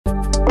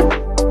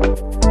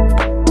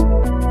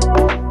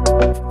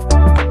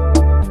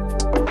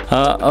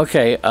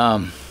Okay.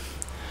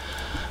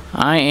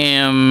 I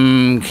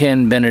am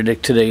Ken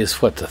Benedict. Today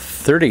is what, the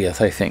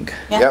 30th, I think.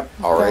 Yep,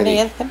 already.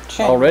 30th of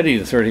June. Already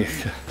the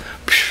 30th.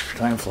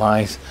 Time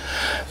flies,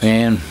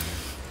 man.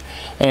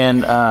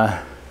 And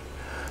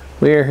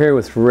we are here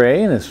with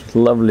Ray and his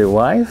lovely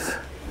wife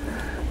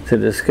to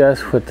discuss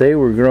what they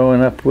were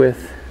growing up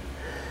with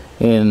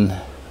in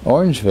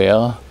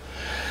Orangevale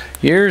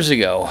years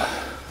ago.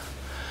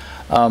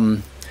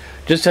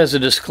 Just as a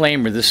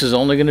disclaimer, this is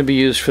only going to be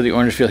used for the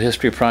Orangevale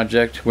History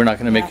Project. We're not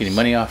going to make any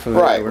money off of it.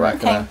 Right, We're right.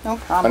 not gonna, Okay, no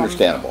problem.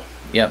 Understandable.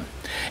 Yep.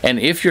 And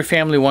if your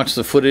family wants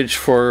the footage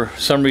for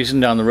some reason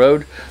down the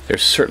road, they're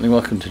certainly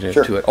welcome to do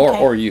Sure. to it. Or, Okay.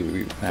 or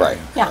you. Right.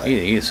 Yeah.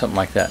 Either, something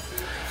like that.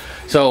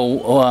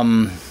 So,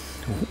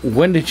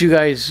 when did you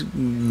guys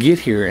get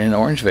here in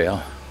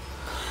Orangevale?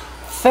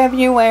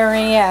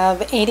 February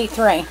of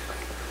 '83.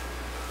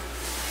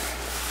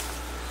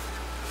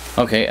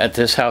 Okay, at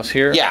this house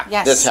here? Yeah,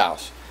 Yes. this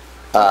house.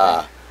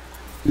 But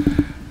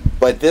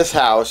this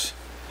house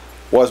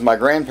was my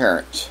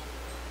grandparents,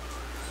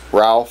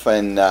 Ralph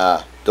and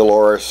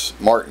Dolores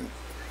Martin.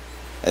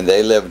 And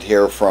they lived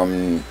here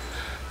from,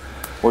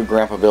 where did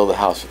Grandpa build the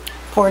house?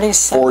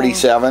 47.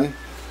 47.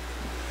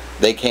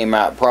 They came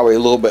out, probably a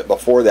little bit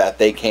before that,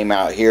 they came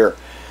out here.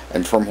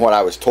 And from what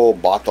I was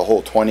told, bought the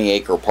whole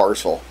 20-acre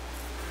parcel.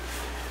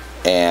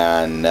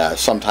 And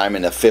sometime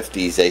in the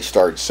 50s, they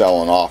started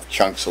selling off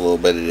chunks a little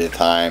bit at a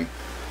time.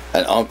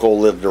 An uncle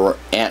lived, aunt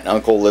and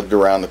uncle lived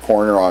around the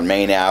corner on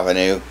Main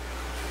Avenue,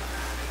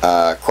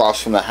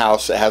 across from the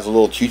house that has a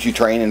little choo-choo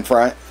train in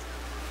front.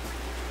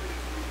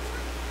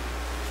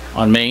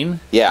 On Main?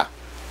 Yeah.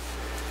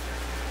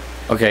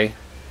 Okay.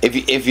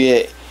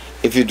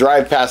 If you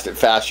drive past it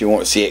fast, you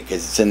won't see it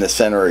because it's in the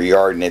center of the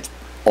yard and it's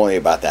only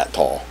about that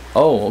tall.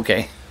 Oh,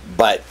 okay.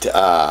 But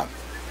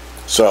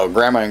so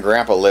Grandma and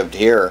Grandpa lived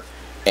here,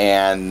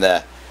 and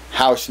the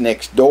house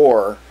next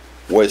door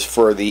was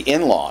for the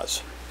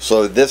in-laws.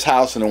 So this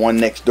house and the one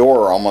next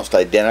door are almost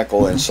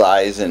identical in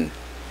size and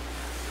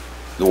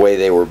the way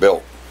they were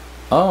built.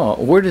 Oh,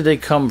 where did they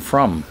come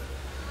from?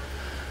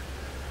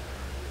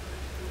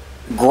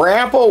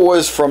 Grandpa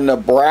was from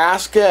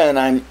Nebraska, and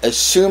I'm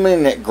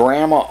assuming that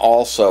Grandma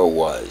also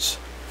was.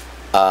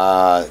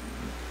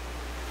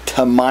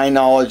 To my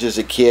knowledge as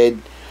a kid,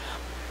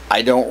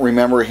 I don't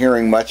remember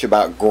hearing much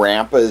about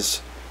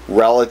Grandpa's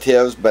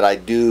relatives, but I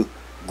do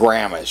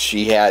Grandma's.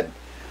 She had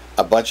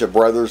a bunch of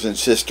brothers and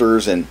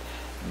sisters, and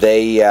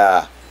they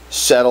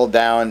settled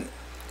down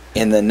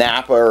in the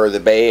Napa or the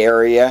Bay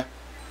Area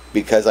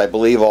because I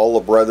believe all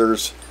the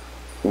brothers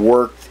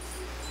were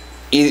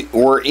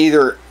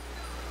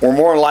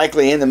more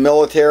likely in the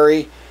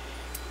military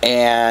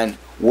and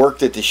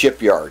worked at the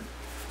shipyard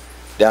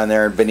down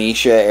there in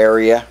Benicia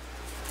area.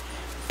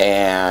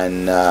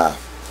 And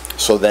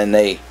so then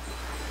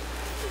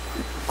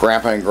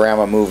Grandpa and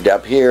Grandma moved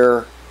up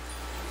here,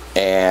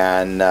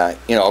 and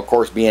you know, of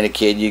course, being a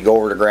kid, you go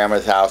over to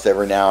Grandma's house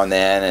every now and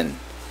then.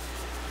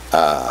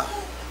 And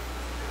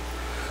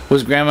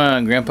Was Grandma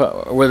and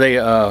Grandpa, were they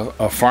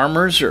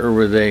farmers, or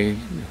were they,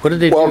 what did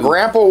they do? well,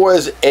 Grandpa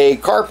was a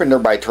carpenter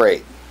by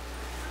trade,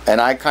 and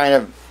I kind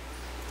of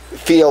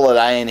feel that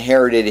I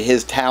inherited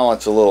his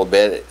talents a little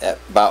bit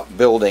about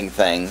building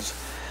things.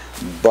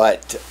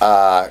 But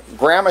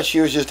Grandma, she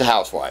was just a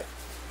housewife.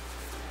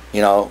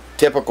 You know,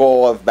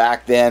 typical of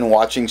back then,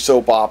 watching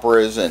soap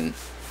operas and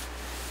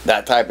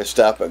that type of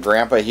stuff. But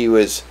Grandpa, he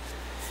was,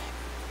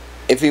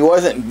 if he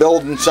wasn't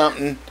building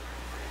something,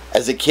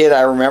 as a kid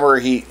I remember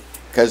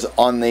because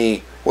on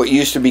what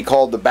used to be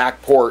called the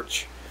back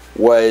porch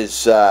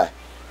was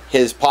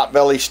his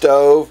potbelly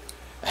stove,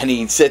 and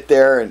he'd sit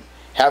there and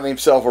have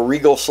himself a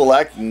Regal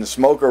Select and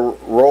smoke a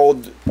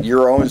rolled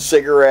your own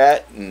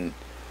cigarette, and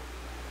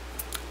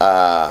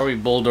Probably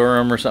Bull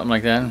Durham or something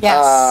like that?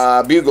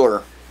 Yes.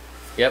 Bugler.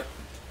 Yep.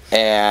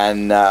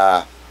 And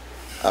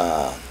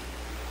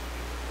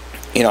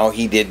you know,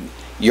 he did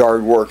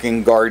yard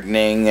working,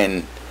 gardening,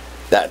 and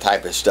that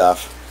type of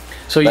stuff.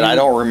 So But I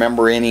don't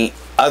remember any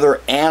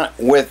other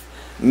with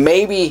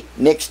maybe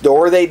next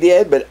door they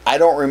did, but I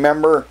don't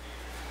remember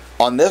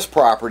on this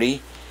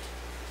property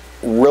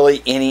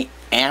really any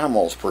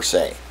animals per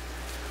se.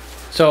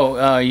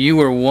 So you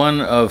were one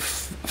of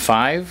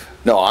 5?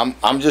 No,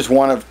 I'm just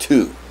one of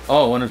 2.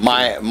 Oh, one of 2.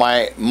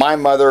 My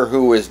mother,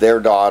 who was their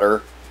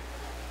daughter,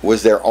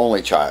 was their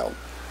only child,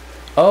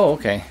 Oh,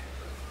 okay.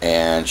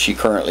 and she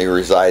currently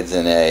resides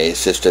in a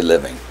assisted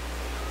living.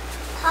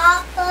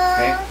 Papa,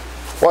 Okay.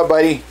 What,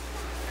 buddy?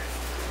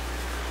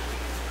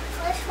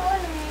 what's your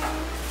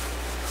name?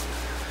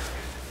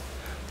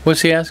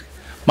 What's he ask?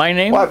 My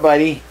name? What,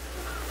 buddy?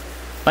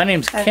 My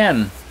name's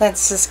Ken.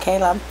 That's just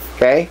Caleb.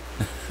 Okay.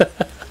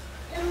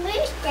 And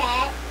where's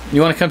Dad?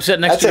 You want to come sit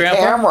next That's to a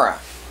Grandpa? camera.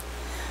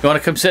 You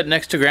want to come sit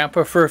next to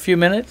Grandpa for a few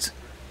minutes?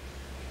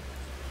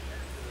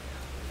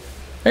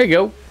 There you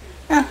go.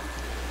 Yeah.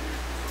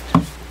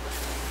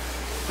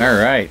 All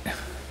right.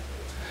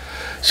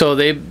 So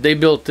they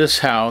built this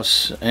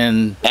house,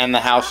 and And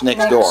the house next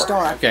Next door.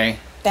 door. okay,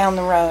 Down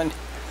the road.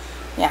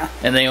 Yeah.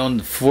 and they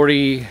owned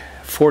 40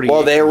 40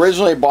 Well, they acres.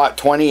 originally bought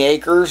 20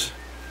 acres,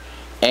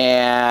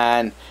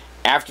 and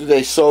after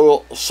they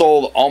sold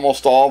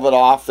almost all of it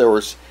off, there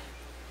was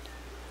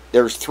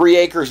 3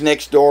 acres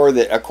next door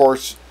that, of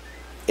course,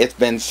 it's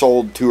been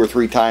sold 2 or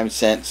 3 times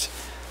since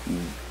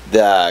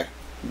the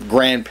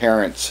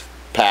grandparents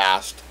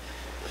passed.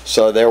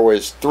 So there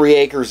was 3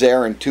 acres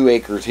there and 2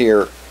 acres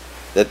here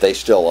that they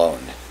still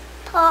owned.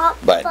 Papa.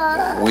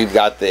 But we've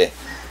got the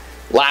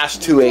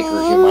last 2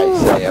 acres, you might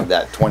say, of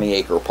that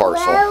 20-acre Where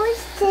parcel.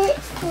 was this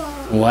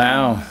from?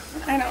 Wow.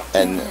 I don't.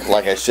 And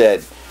like I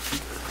said,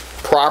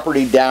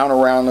 property down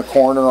around the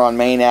corner on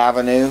Main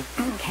Avenue.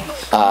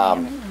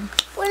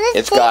 Where is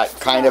It's got this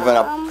kind of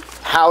a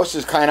house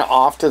is kind of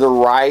off to the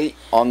right.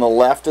 On the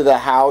left of the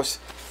house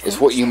is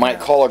what you might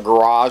call a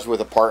garage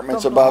with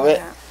apartments above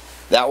it.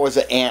 That was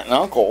an aunt and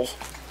uncle's.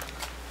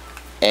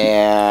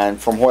 And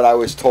from what I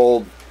was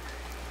told,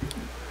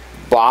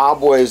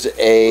 Bob was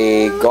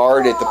a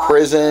guard at the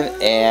prison,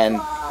 and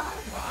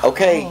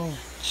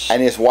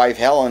and his wife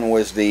Helen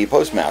was the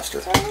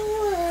postmaster.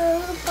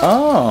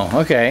 Oh,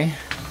 okay.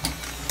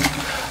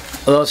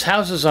 Those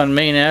houses on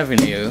Main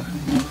Avenue,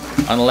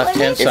 on the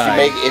left-hand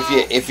side.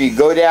 If you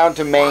go down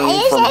to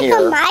Main from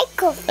here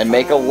and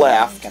make a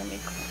left,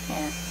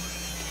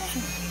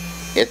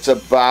 it's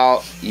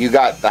about, you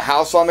got the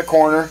house on the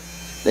corner,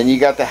 then you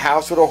got the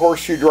house with a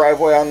horseshoe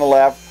driveway on the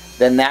left,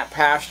 then that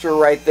pasture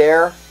right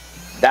there,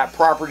 that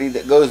property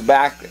that goes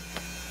back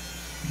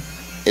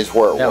is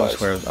where it That was.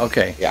 was where it was.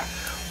 Okay. Yeah.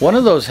 One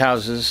of those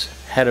houses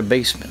had a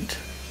basement.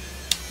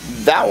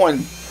 That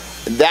one,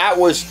 that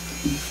was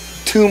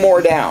 2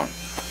 more down.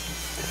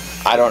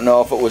 I don't know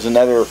if it was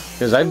another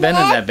Because I've been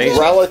in that basement.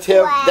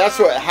 relative. That's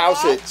what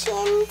house it's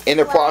in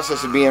the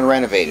process of being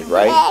renovated,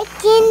 right?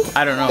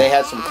 I don't know. They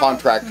had some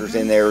contractors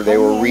in there. They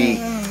were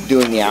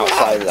redoing the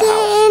outside of the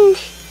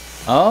house.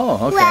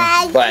 Oh,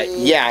 okay. But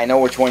yeah, I know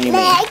which one you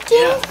mean.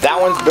 That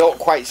one's built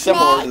quite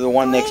similar to the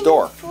one next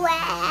door.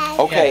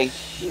 Okay,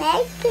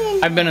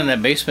 I've been in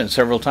that basement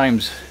several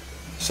times.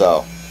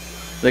 so,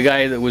 The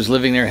guy that was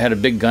living there had a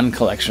big gun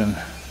collection.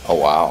 oh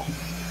wow,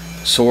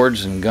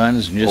 Swords and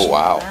guns and just oh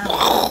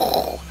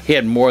wow, he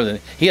had more than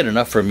he had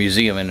enough for a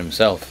museum in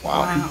himself.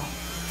 wow.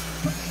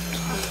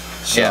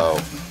 So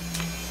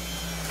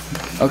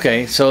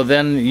Okay, so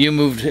then you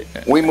moved.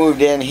 we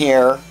moved in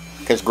here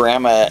because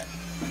Grandma,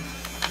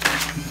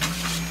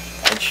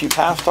 had she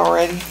passed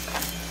already?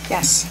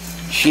 Yes.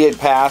 She had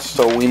passed,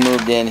 so we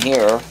moved in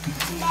here,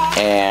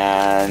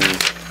 and a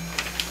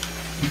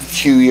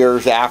few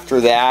years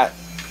after that,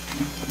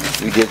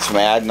 we did some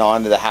adding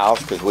on to the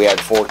house because we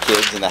had 4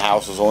 kids and the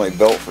house was only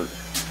built for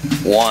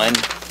 1.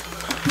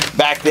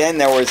 Back then,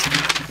 there was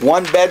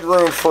 1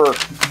 bedroom for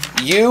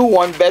you,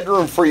 1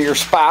 bedroom for your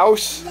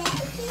spouse.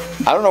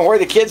 I don't know where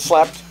the kids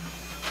slept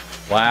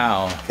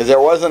Wow, because there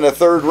wasn't a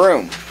 3rd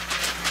room.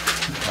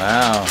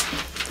 wow.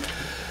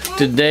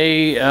 Did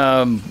they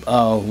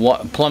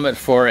plummet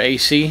for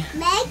AC?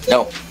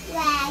 No.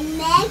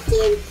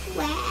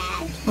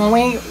 When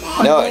we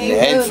No,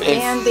 moved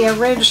in, the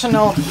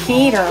original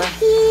heater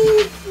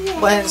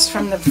was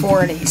from the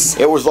 40s.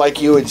 It was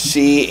like you would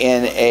see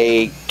in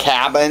a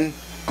cabin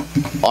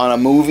on a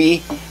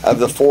movie of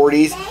the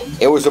 40s.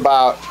 It was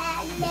about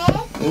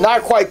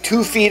not quite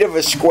 2 feet of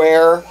a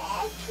square.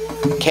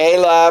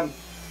 Caleb,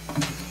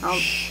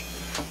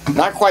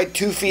 not quite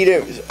 2 feet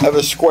of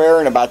a square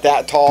and about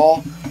that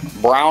tall.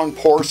 Brown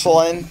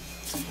porcelain.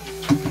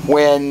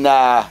 When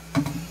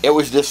it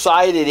was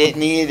decided it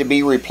needed to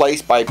be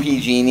replaced by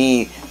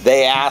PG&E,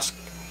 they asked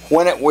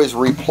when it was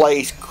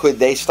replaced, could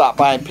they stop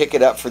by and pick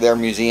it up for their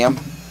museum?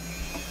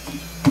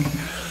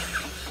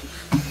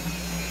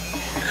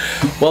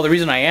 Well, the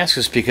reason I ask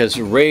is because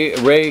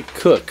Ray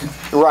Cook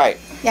Right.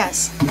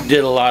 Yes.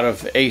 did a lot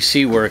of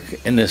AC work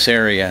in this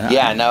area.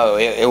 Yeah, no,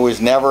 it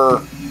was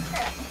never,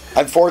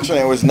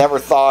 unfortunately, it was never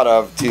thought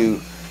of to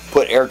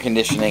put air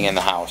conditioning in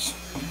the house.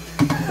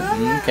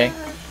 Okay.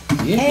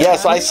 Yeah.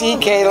 Yes, I see,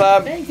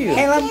 Caleb. Thank you.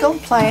 Caleb, go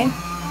play.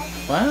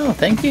 Wow,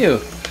 thank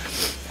you.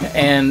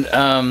 And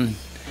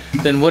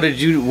then what did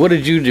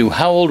you do?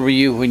 How old were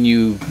you when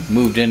you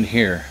moved in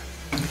here?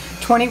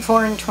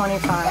 24 and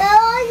 25.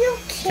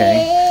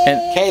 Okay.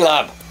 And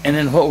Caleb.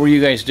 then what were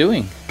you guys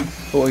doing?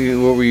 Were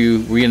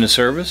you in the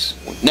service?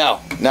 No.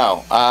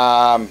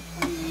 I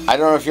don't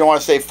know if you want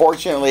to say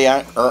fortunately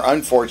or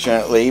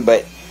unfortunately,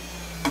 but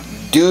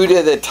due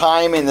to the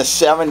time in the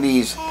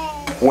 70s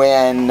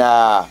when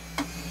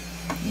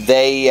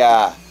they,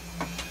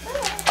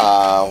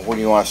 what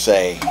do you want to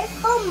say,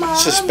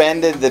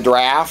 suspended the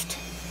draft,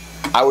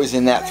 I was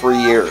in that 3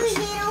 years.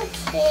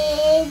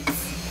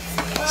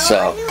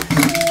 So,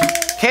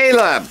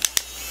 Caleb.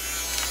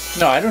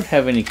 No, I don't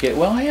have any kids.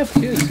 Well, I have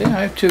kids. Yeah,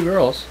 I have 2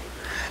 girls.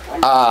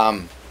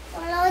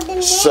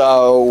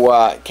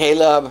 So,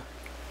 Caleb.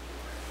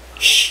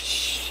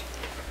 Shh.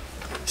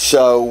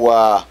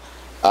 So,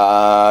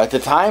 at the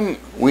time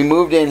we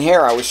moved in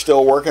here, I was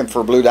still working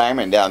for Blue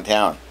Diamond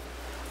downtown.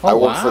 Oh, I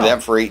worked for wow.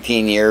 them for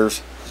 18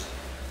 years.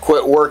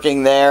 Quit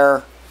working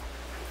there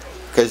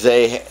because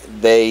they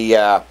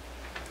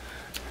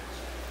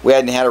we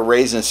hadn't had a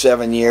raise in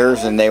 7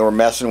 years, and they were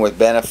messing with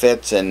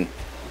benefits, and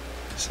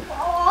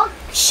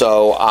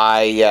so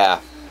I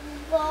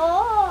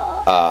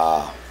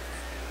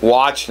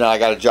watched, and I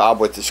got a job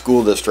with the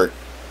school district.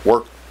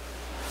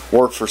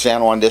 Worked for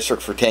San Juan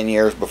District for 10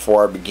 years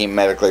before I became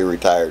medically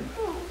retired.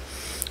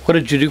 What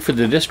did you do for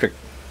the district?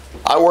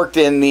 I worked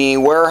in the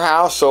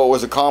warehouse, so it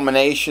was a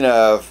combination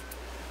of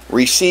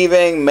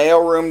receiving,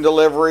 mailroom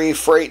delivery,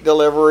 freight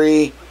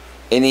delivery,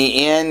 in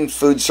the end,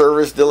 food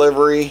service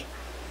delivery,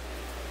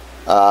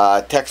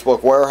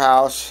 textbook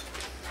warehouse.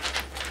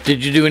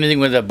 Did you do anything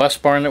with the bus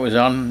barn that was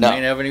on No.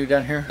 Main Avenue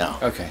down here? No.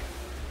 Okay.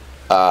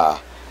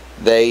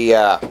 They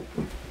at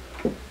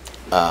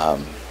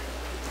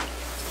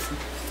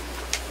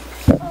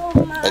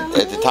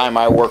the time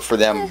I worked for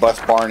them, bus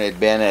barn had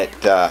been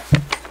at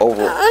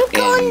over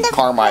in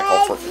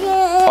Carmichael.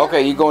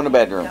 Okay, you go in the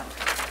bedroom.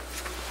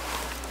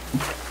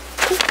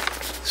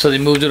 So they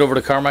moved it over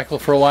to Carmichael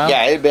for a while?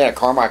 Yeah, it had been at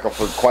Carmichael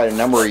for quite a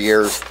number of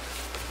years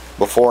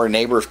before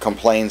neighbors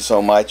complained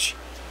so much,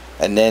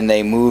 and then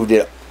they moved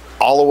it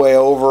all the way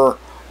over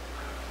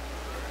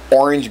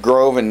Orange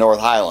Grove and North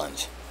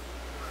Highlands.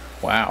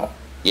 Wow.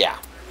 Yeah.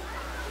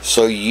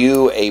 So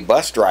you, a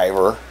bus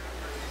driver,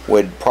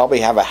 would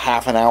probably have a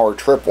half an hour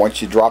trip once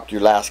you dropped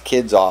your last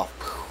kids off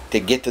to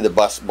get to the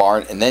bus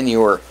barn, and then you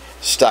were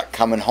stuck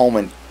coming home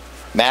in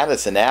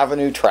Madison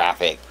Avenue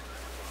traffic.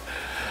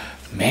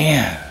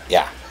 Man.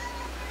 Yeah.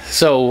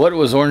 So what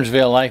was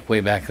Orangevale like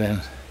way back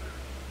then?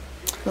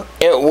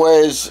 It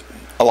was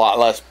a lot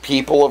less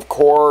people, of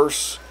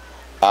course.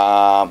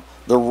 The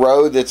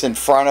road that's in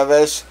front of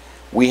us,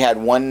 we had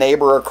one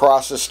neighbor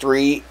across the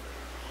street,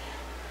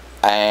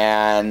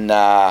 and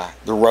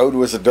the road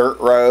was a dirt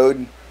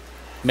road.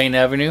 Main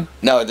Avenue?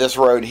 No, this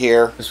road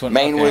here. This one?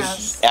 Main Okay.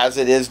 was, as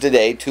it is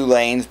today, 2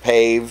 lanes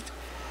paved.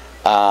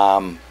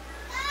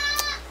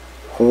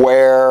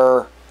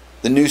 Where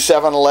the new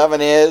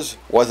 7-Eleven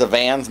was a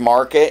Vans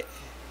Market.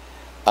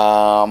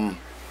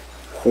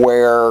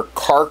 Where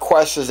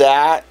CarQuest is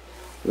at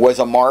was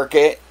a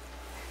market.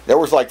 There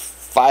was like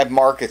 5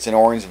 markets in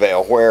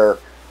Orangevale where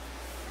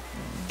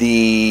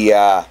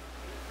the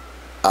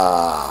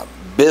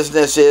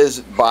business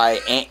is by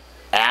Aunt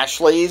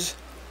Ashley's.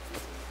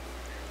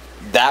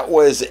 That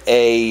was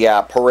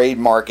a parade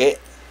market.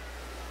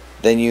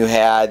 Then you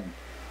had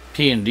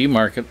P&D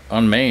Market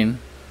on Main.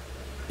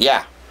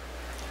 Yeah.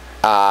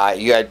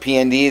 You had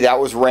P&D. That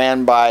was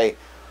ran by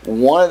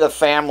one of the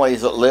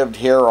families that lived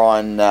here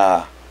on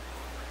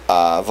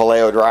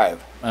Vallejo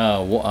Drive.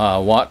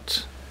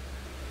 Watt?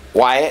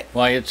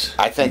 Wyatt's?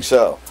 I think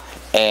so.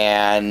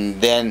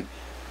 And then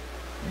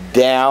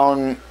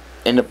down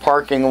in the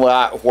parking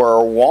lot where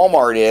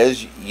Walmart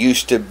is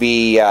used to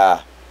be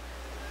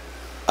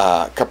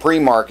Capri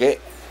Market.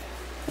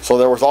 So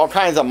there was all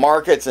kinds of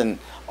markets and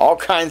all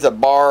kinds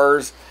of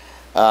bars.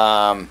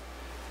 On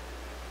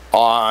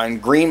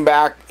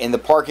Greenback in the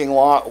parking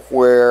lot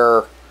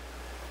where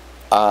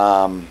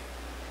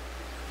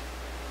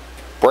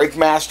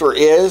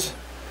Breakmaster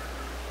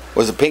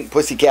was a Pink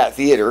Pussycat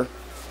Theater.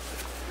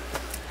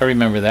 I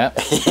remember that.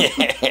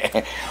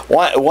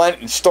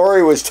 One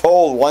story was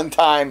told one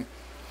time.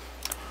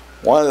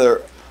 One of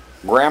their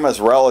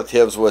grandma's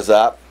relatives was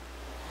up,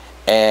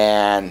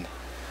 and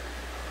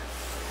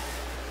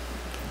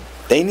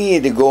they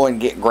needed to go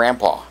and get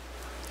Grandpa.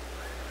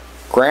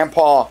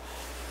 Grandpa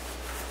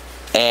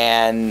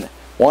and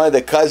one of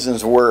the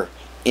cousins were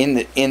in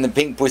the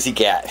Pink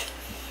Pussycat.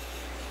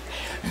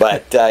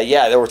 But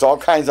yeah, there was all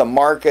kinds of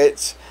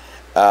markets.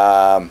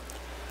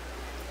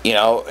 You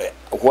know,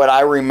 what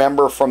I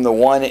remember from the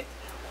one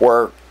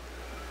where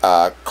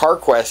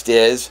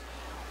CarQuest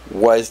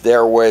was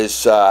there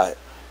was,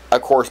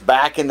 of course,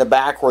 back in the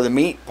back where the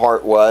meat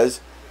part was,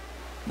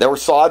 there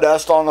was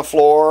sawdust on the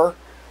floor,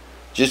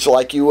 just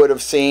like you would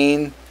have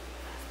seen.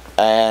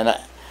 And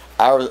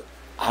I don't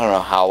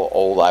know how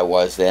old I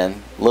was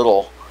then,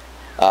 little.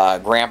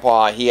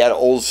 Grandpa, he had an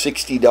old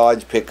 60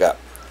 Dodge pickup.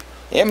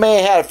 It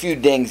may have had a few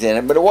dings in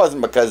it, but it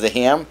wasn't because of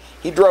him.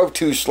 He drove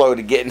too slow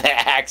to get in an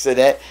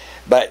accident.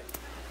 But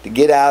to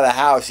get out of the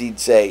house, he'd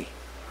say,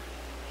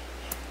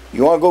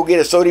 "You want to go get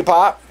a soda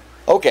pop?"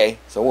 Okay.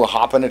 So we'll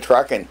hop in the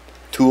truck and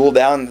tool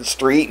down the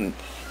street, and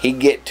he'd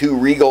get 2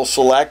 Regal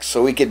Selects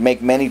so he could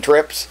make many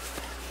trips.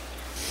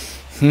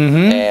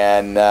 Mm-hmm.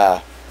 And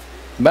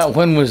About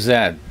when was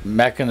that?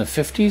 Back in the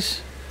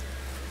 50s?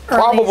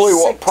 probably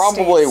Early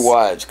 60s.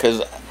 was,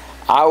 because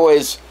I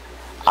was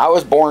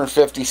born in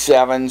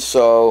 57,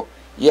 so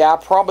yeah,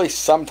 probably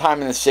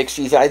sometime in the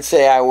 60s. I'd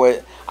say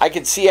I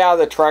could see out of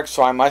the truck,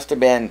 so I must have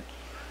been,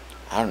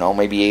 I don't know,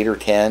 maybe 8 or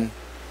 10.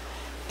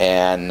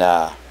 And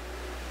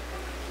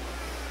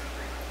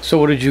So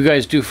what did you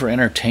guys do for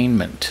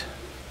entertainment?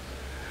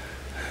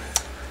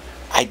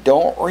 I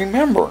don't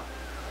remember,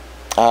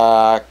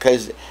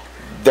 because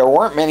there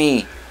weren't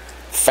many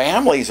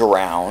families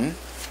around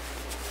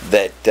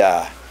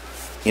that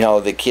you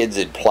know, the kids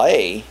would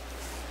play.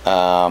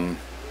 Well,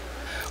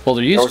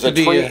 there used to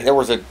be There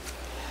was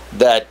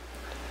that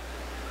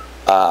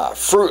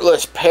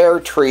fruitless pear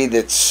tree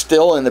that's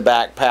still in the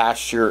back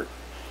pasture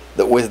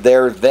that was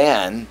there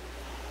then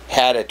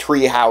had a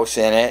tree house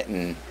in it,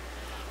 and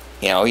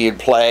you know, you'd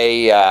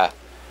play.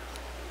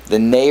 The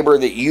neighbor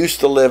that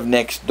used to live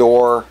next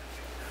door,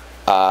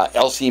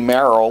 Elsie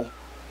Merrill,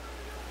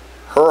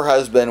 her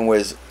husband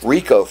was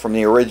Rico from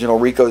the original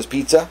Rico's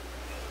Pizza.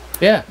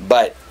 Yeah.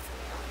 But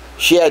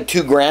she had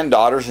 2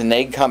 granddaughters, and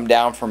they'd come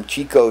down from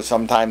Chico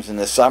sometimes in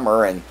the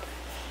summer, and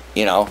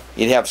you know,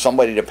 you'd have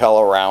somebody to pal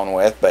around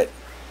with, but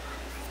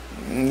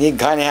you'd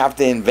kind of have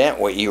to invent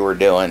what you were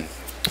doing.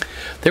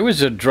 There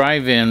was a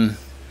drive-in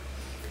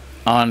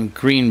on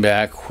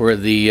Greenback where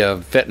the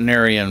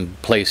veterinarian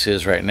place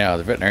is right now,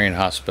 the veterinarian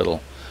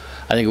hospital.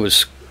 I think it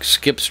was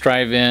Skip's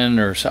Drive-In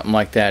or something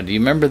like that. Do you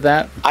remember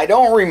that? I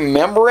don't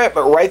remember it,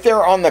 but right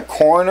there on the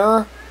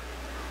corner,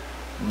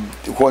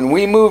 when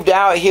we moved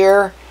out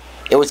here,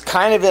 it was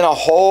kind of in a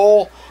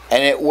hole,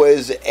 and it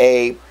was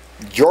a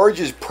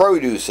George's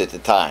Produce at the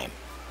time.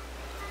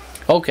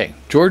 Okay,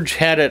 George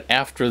had it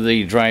after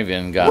the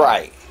drive-in got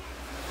Right.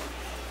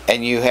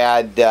 And you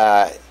had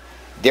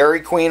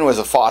Dairy Queen was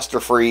a Foster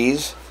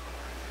Freeze,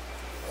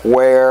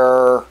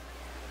 where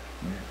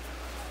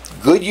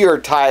Goodyear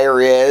Tire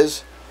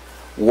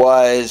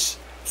was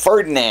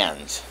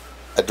Ferdinand's,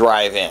 a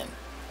drive-in.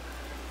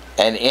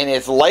 And in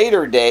its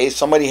later days,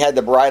 somebody had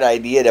the bright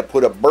idea to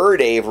put a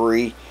bird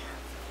aviary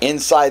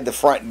inside the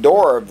front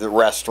door of the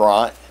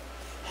restaurant.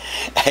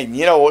 And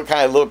you know what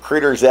kind of little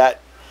critters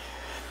that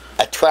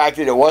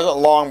attracted? It wasn't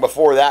long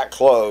before that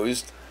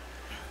closed.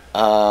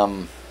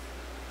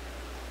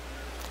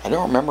 I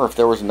don't remember if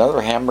there was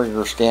another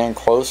hamburger stand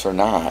close or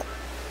not.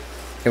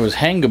 It was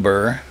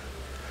Hangabur,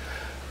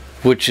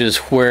 which is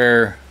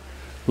where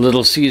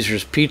Little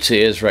Caesar's Pizza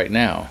is right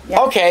now.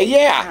 Yeah. Okay,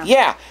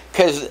 yeah.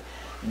 Because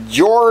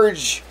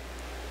George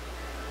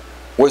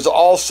was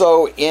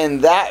also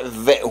in that,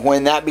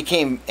 when that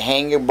became,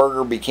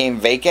 Hamburger became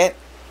vacant,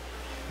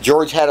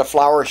 George had a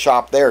flower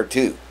shop there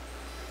too.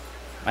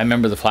 I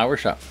remember the flower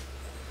shop.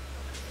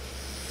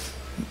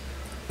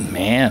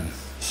 Man.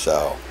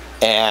 So,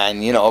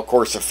 and you know, of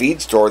course, the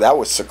feed store, that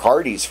was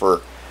Sicardi's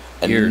for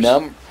a Years.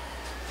 number.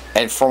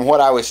 And from what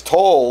I was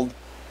told,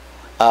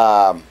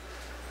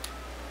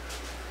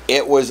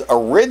 it was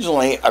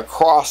originally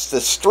across the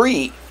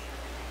street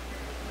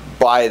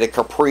by the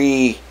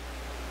Capri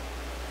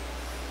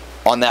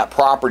on that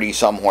property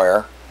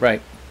somewhere.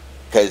 Right.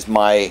 Because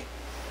my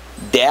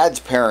dad's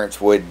parents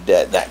would,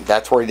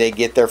 that's where they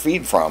get their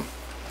feed from.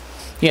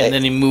 Yeah, and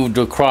then he moved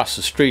across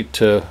the street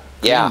to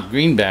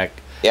Greenback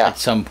Yeah. at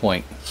some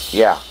point.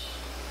 Yeah.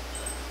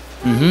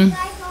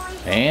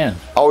 Man.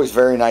 Always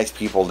very nice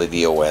people to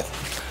deal with.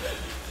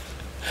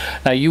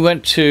 Now you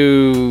went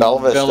to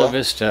Bella Vista.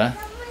 Vista,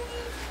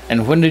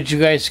 and when did you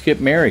guys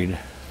get married?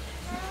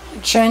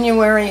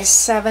 January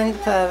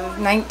 7th of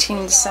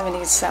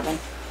 1977.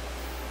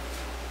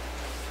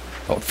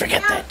 Don't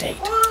forget that date.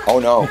 Oh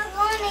no,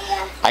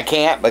 I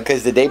can't,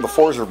 because the day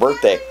before is her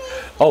birthday.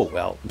 Oh,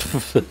 well,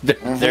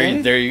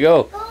 there you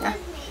go.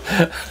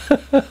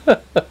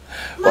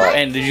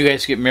 And did you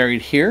guys get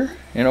married here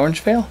in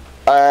Orangevale?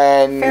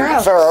 And Fair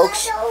Oaks. Fair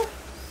Oaks.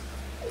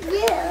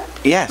 Yeah.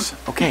 Yes,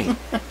 okay.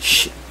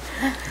 Shh.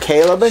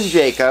 Caleb and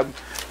Jacob.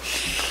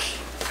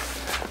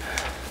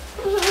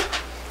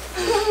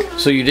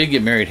 So you did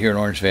get married here in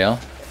Orangevale?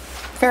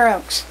 Fair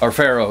Oaks. Or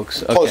Fair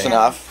Oaks? Okay. Close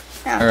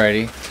enough. Yeah.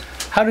 Alrighty.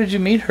 How did you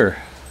meet her?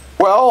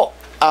 Well,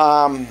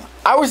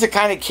 I was the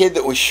kind of kid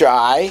that was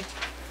shy.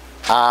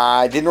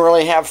 I didn't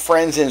really have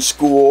friends in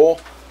school.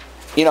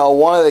 You know,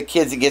 one of the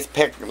kids that gets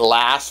picked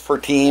last for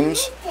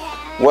teams.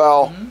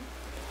 Well,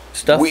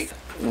 Stuff?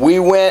 we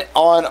went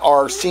on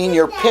our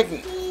senior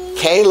picnic.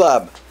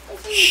 Caleb,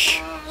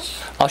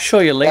 I'll show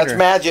you later. that's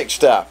magic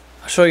stuff.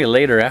 I'll show you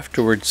later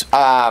afterwards.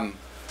 Our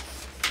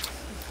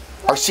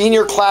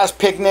senior class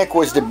picnic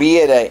was to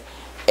be at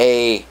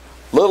a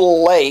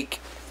little lake.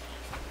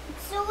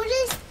 So what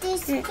is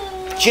this?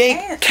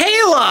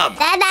 Caleb!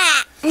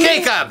 Dada.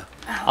 Jacob!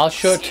 I'll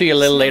show it to you a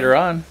little later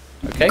on.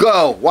 Okay?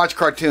 Go watch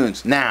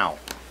cartoons now.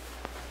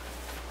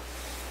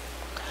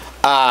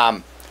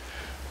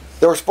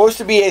 There was supposed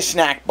to be a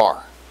snack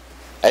bar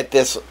at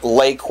this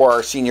lake where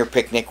our senior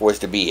picnic was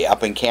to be,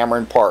 up in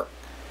Cameron Park.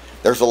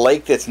 There's a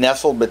lake that's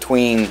nestled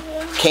between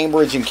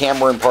Cambridge and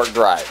Cameron Park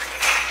Drive.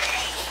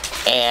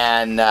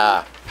 And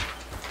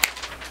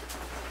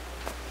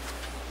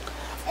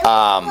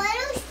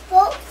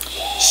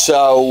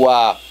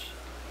so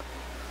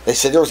they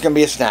said there was going to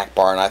be a snack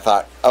bar, and I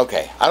thought,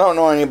 okay, I don't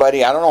know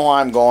anybody, I don't know how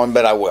I'm going,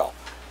 but I will.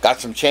 Got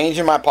some change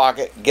in my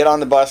pocket, get on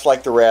the bus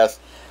like the rest.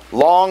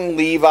 Long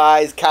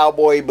Levi's,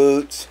 cowboy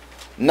boots,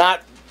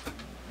 not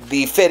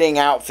the fitting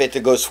outfit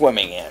to go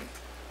swimming in.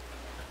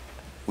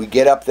 We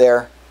get up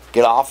there,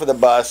 get off of the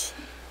bus.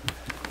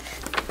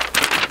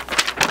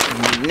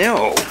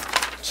 No.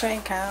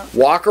 Check out.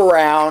 Walk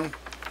around,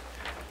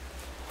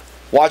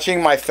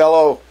 watching my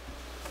fellow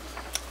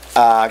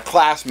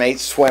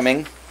classmates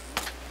swimming,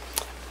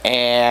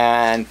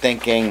 and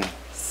thinking,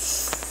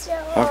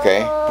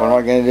 okay, what am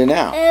I going to do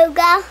now?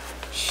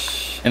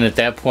 And at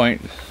that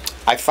point,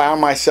 I found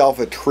myself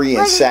a tree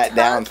and sat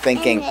down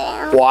thinking,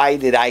 why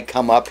did I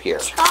come up here?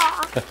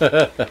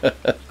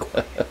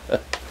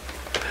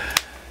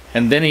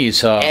 And then he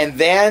saw. And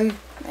then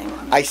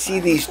I see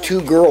these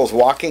two girls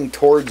walking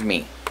towards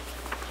me.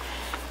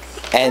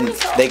 And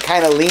they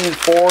kind of lean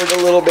forward a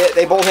little bit.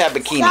 They both have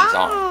bikinis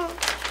on.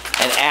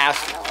 And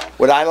asked,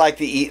 would I like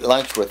to eat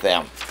lunch with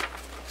them?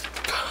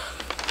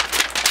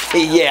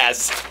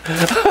 Yes.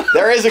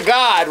 There is a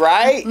God,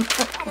 right?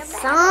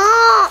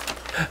 Stop.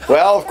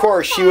 Well, of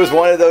course, she was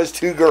one of those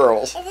two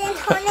girls. And then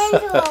turn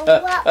into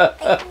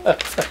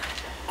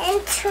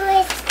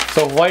a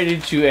So why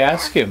did you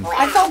ask him?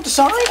 I felt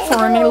sorry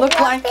for him. He looked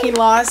like he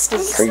lost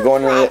his Are you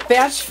going to the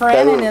best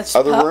friend and his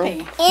other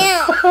puppy.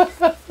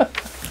 room?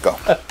 Go.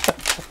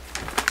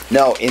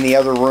 No, in the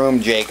other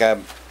room,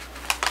 Jacob.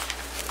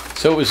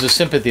 So it was a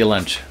sympathy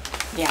lunch.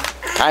 Yeah.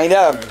 Kind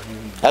of.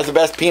 That's the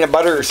best peanut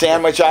butter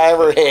sandwich I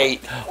ever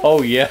ate.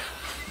 Oh yeah.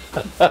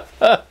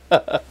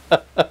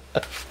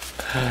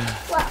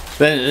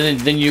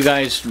 Then you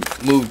guys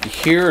moved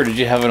here, or did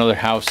you have another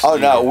house? Oh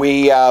no,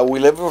 we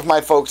lived with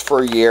my folks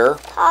for a year,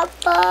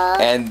 Papa.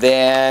 and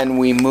then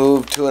we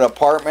moved to an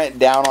apartment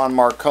down on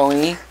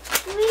Marconi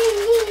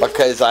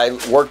because I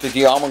worked at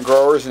the almond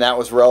growers, and that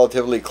was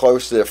relatively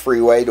close to the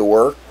freeway to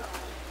work.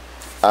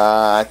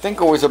 I think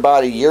it was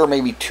about a year,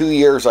 maybe 2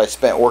 years I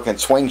spent working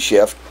swing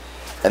shift,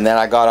 and then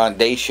I got on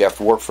day shift,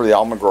 worked for the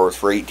almond growers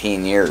for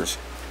 18 years.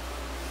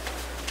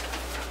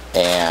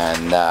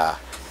 And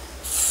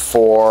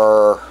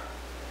for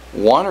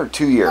 1 or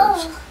 2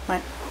 years,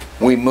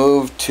 we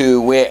moved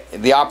to,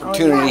 the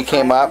opportunity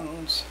came up.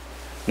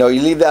 No,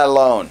 you leave that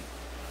alone.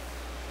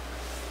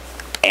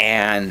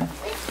 And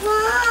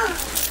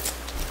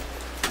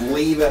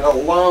leave it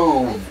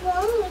alone.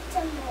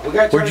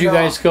 Where'd you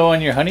guys go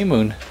on your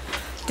honeymoon?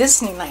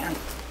 Disneyland.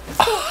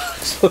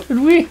 So did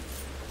we.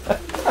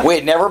 We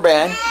had never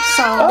been.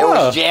 So It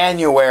was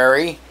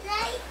January.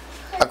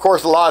 Of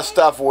course, a lot of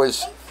stuff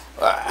was...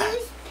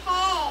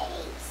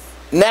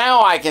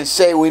 now I can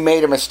say we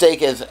made a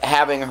mistake as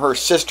having her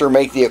sister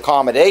make the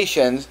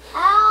accommodations,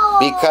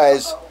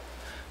 because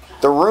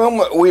the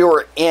room we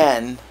were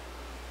in,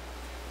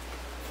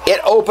 it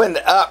opened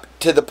up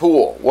to the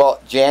pool. Well,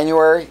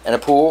 January and a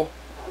pool.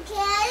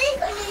 it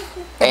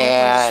was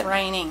And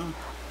raining.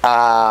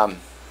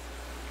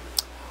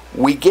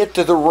 we get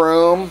to the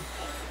room.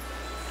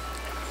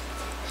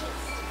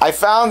 I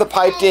found the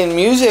piped in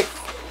music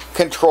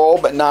control,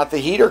 but not the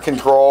heater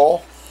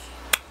control.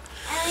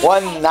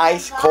 One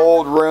nice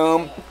cold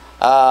room.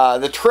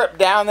 The trip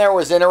down there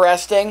was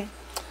interesting.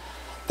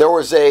 It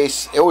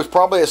was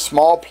probably a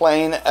small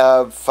plane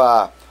of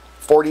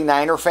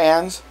 49er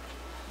fans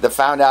that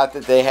found out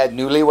that they had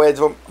newlyweds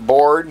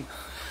aboard.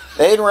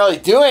 They didn't really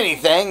do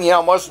anything. You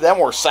know, most of them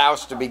were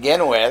soused to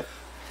begin with.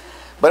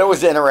 But it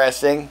was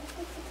interesting.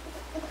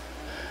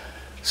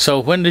 So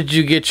when did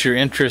you get your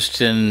interest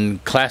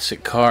in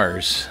classic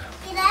cars?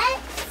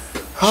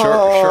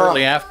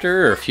 Shortly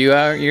after, or a few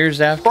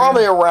years after?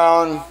 Probably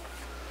around,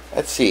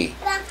 let's see.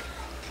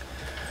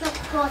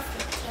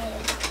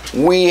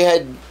 We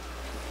had,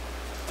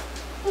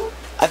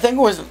 I think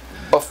it was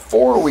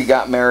before we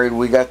got married,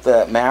 we got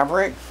the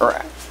Maverick. Or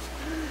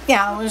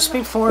Yeah, it was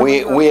before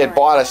we had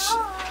bought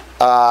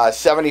a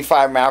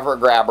 75 Maverick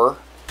Grabber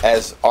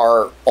as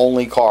our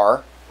only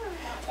car.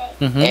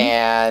 Mm-hmm.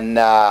 And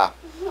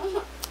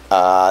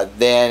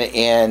then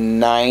in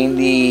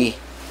 90...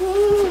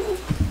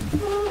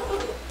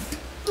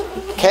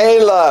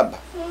 Caleb!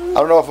 I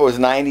don't know if it was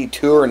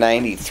 92 or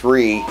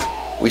 93.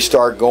 We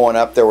started going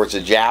up. There was a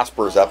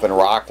Jaspers up in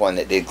Rockland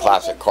that did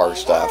classic car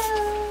stuff.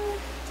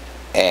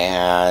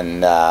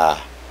 And,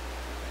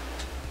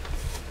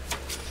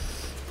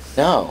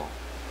 no.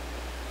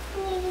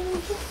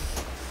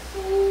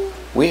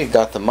 We had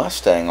got the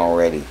Mustang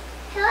already.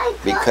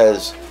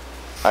 Because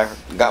I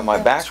got my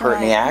back hurt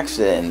in the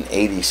accident in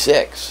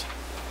 86.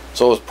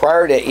 So it was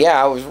prior to,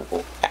 yeah, it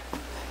was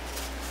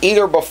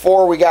either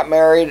before we got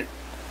married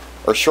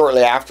or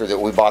shortly after that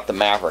we bought the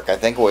Maverick. I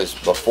think it was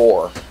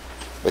before.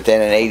 But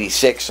then in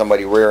 86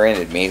 somebody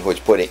rear-ended me,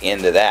 which put an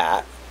end to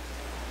that.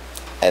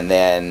 And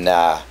then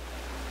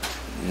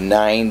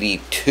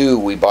 92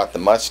 we bought the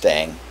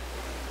Mustang.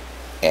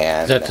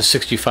 And Is that the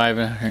 65?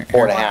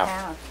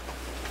 4.5.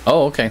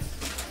 Oh, okay.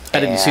 I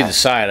didn't see the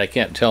side. I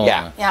can't tell.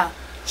 Yeah. Yeah.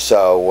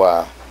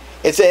 So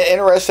it's an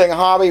interesting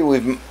hobby.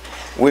 We've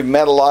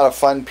met a lot of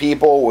fun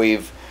people.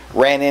 We've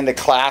ran into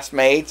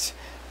classmates,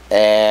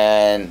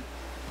 and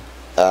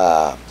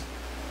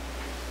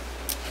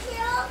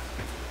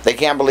they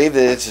can't believe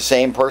that it's the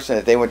same person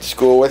that they went to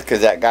school with,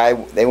 because that guy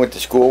they went to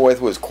school with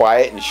was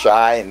quiet and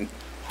shy and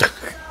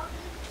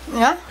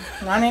Yeah,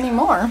 not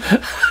anymore.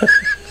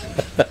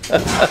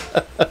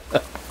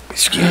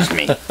 excuse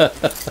me.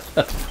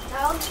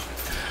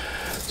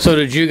 So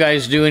did you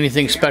guys do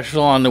anything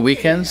special on the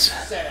weekends?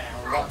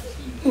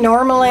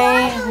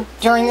 Normally,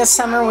 during the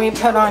summer, we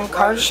put on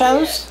car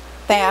shows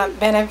that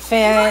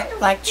benefit,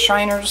 like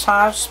Shriners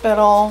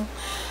Hospital,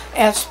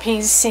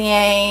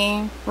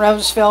 SPCA,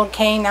 Roseville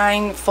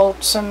K9,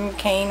 Folsom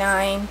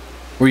K9.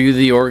 Were you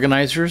the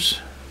organizers?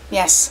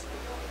 Yes.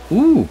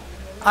 Ooh.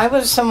 I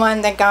was the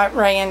one that got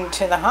Ray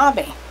into the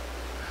hobby.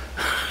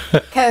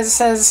 Because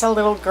as a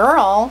little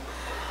girl,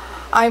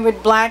 I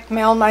would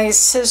blackmail my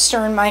sister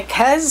and my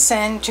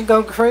cousin to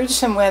go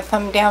cruising with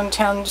them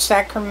downtown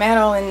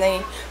Sacramento in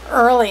the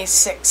early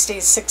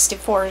 60s,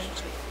 64.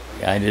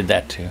 Yeah, I did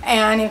that too.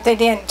 And if they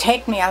didn't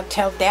take me, I'd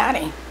tell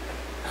Daddy.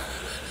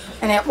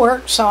 And it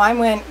worked, so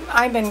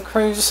I've been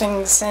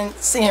cruising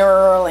since the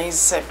early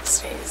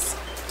 60s.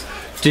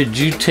 Did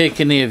you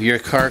take any of your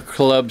car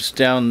clubs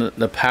down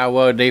the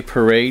Powwow Day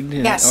Parade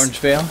in Yes.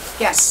 Orangevale?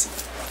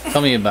 Yes.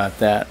 Tell me about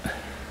that.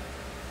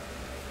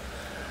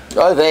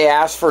 They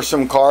asked for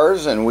some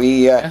cars, and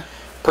we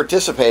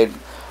participated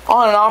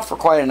on and off for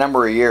quite a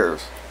number of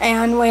years.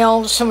 And we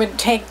also would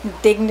take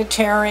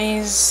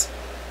dignitaries,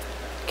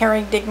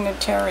 carry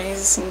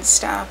dignitaries and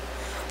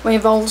stuff.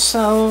 We've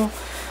also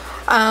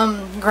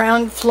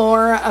ground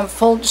floor of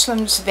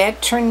Folsom's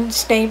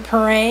Veterans Day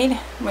Parade.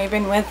 We've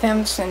been with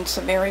them since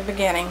the very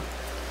beginning.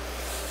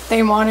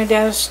 They wanted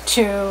us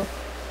to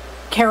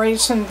carry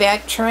some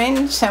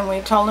veterans, and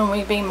we told them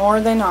we'd be more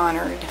than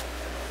honored.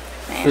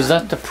 Was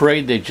that the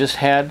parade they just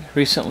had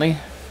recently?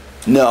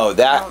 No,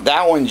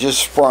 that one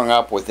just sprung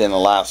up within the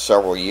last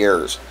several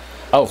years.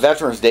 Oh.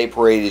 Veterans Day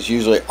Parade is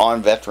usually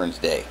on Veterans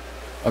Day.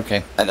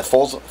 Okay. And the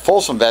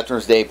Folsom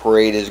Veterans Day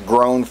Parade has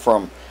grown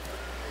from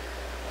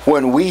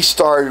when we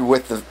started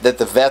with that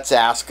the vets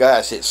asked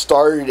us. It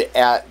started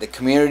at the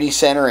community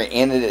center and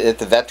ended at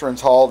the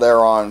Veterans Hall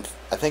there on,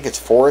 I think it's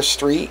Forest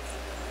Street.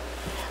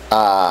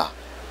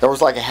 There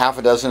was like a half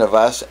a dozen of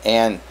us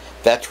and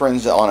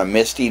veterans on a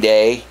misty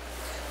day.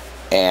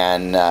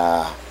 And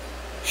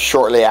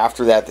shortly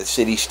after that, the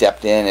city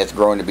stepped in. It's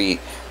grown to be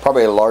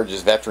probably the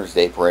largest Veterans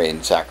Day Parade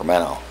in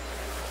Sacramento.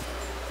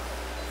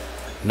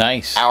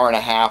 Nice. Hour and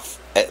a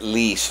half at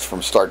least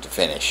from start to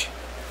finish.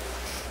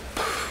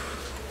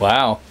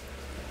 Wow.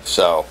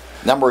 So,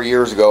 a number of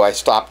years ago, I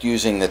stopped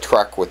using the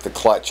truck with the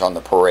clutch on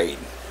the parade.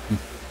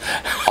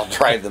 I'll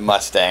drive the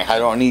Mustang. I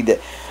don't need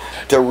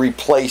to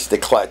replace the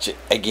clutch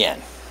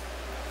again.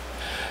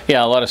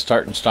 Yeah, a lot of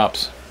start and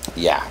stops.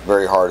 Yeah,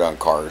 very hard on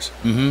cars.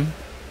 Mm-hmm.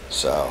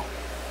 So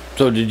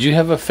did you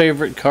have a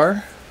favorite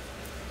car?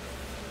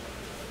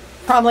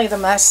 Probably the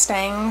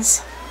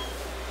Mustangs.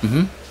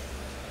 Mm-hmm.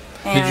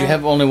 Did you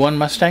have only one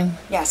Mustang?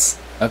 Yes.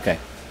 Okay.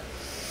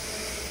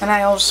 And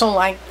I also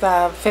like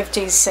the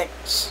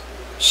 56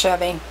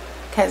 Chevy,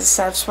 because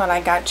that's what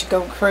I got to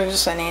go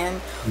cruising in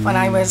when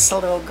I was a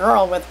little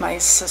girl with my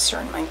sister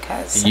and my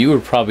cousin. You were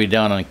probably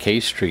down on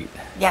K Street.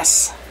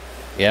 Yes.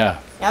 Yeah.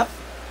 Yep.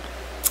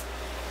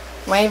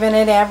 Waving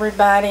at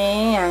everybody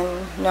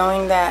and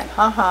knowing that,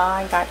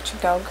 haha, I got to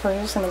go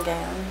cruising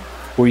again.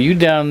 Were you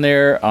down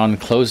there on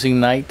closing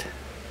night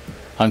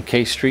on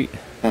K Street?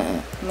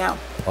 No.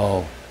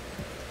 Oh,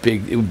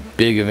 big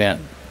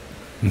event.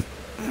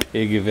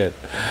 Big event.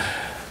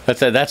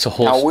 That's a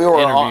whole now we were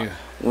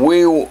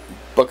interview.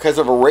 Because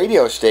of a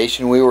radio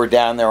station, we were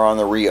down there on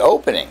the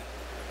reopening.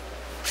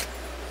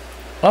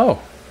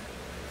 Oh.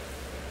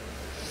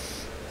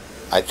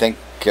 I think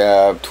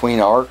between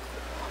I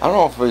don't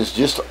know if it was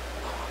just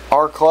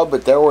our club,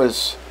 but there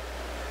was,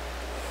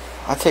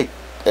 I'd say,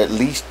 at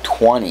least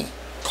 20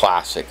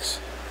 classics.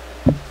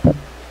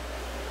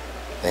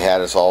 They had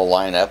us all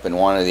line up in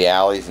one of the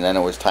alleys, and then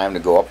it was time to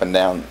go up and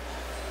down.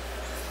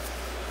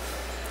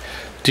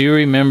 Do you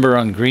remember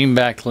on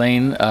Greenback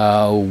Lane,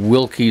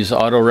 Wilkie's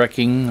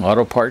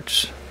Auto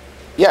Parts?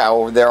 Yeah,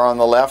 over there on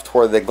the left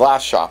where the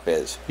glass shop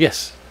is.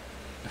 Yes.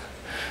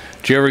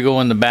 Did you ever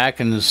go in the back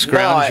and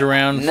scrounge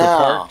around for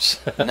parts?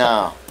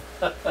 No.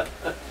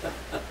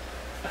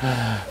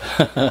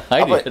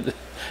 I did.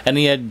 And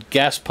he had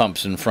gas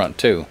pumps in front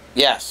too.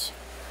 Yes.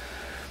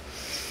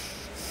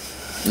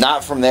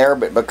 Not from there,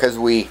 but because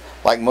we,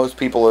 like most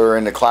people who are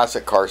into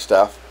classic car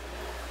stuff,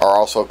 are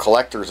also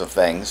collectors of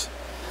things.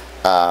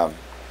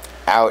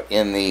 Out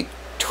in the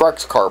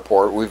trucks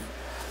carport,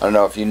 I don't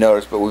know if you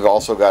noticed, but we've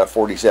also got a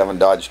 47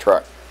 Dodge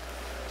truck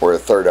we're a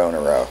third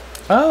owner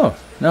of. Oh,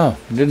 no,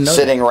 didn't know.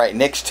 Sitting right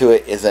next to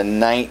it is a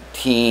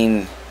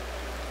 19,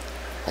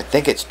 I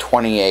think it's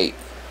 28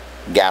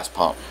 gas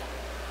pump.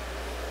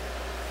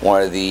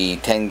 One of the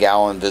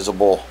 10-gallon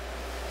visible.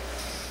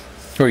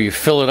 Where you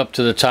fill it up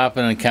to the top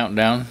and then count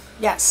down?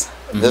 Yes.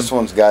 This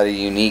one's got a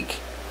unique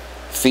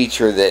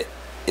feature that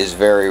is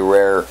very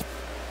rare.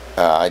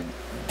 I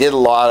did a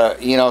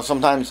lot of,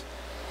 sometimes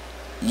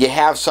you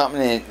have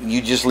something and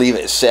you just leave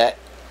it set,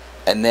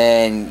 and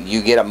then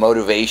you get a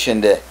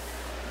motivation to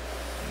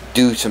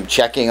do some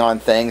checking on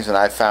things, and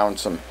I found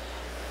some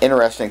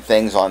interesting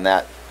things on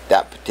that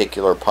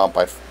particular pump.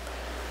 I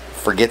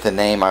forget the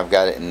name. I've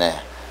got it in the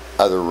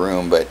other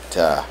room, but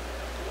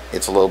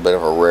it's a little bit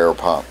of a rare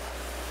pump.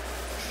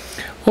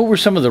 What were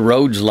some of the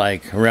roads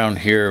like around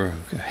here?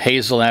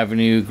 Hazel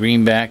Avenue,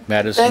 Greenback,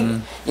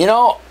 Madison?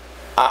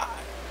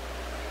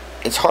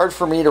 It's hard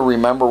for me to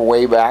remember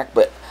way back,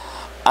 but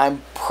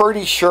I'm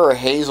pretty sure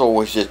Hazel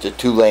was just a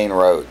 2-lane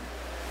road.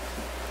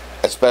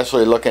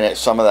 Especially looking at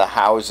some of the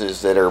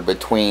houses that are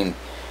between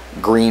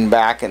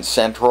Greenback and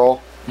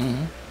Central.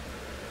 Mm-hmm.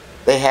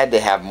 They had to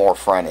have more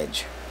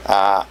frontage.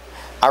 I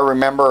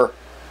remember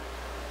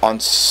on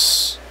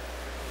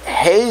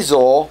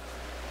Hazel,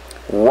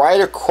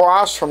 right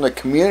across from the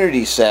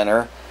community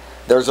center,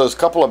 there's those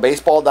couple of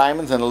baseball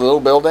diamonds in a little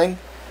building.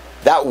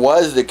 That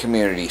was the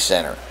community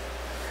center.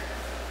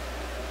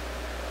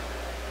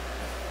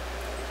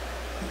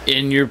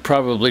 And you're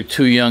probably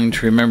too young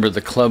to remember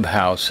the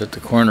clubhouse at the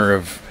corner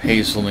of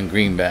Hazel and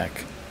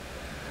Greenback.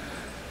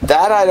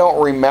 That I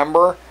don't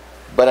remember,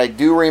 but I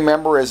do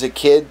remember as a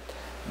kid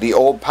the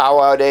old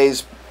Powwow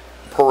Days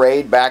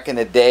parade back in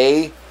the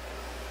day.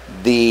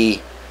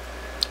 The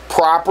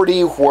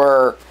property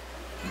where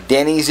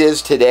Denny's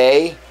is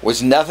today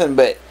was nothing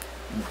but,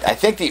 I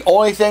think the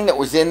only thing that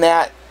was in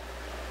that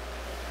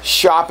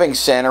shopping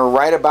center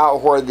right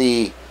about where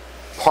the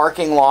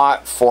parking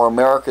lot for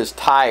America's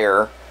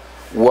Tire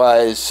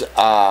was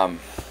I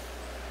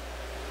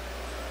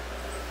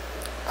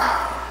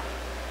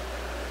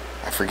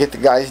forget the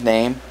guy's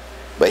name,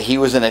 but he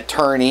was an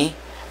attorney,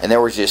 and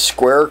there was this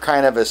square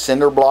kind of a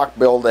cinder block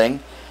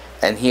building,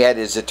 and he had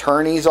his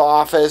attorney's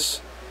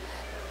office,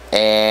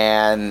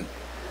 and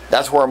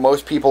that's where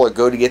most people would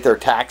go to get their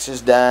taxes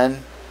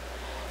done,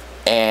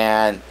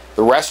 and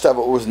the rest of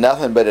it was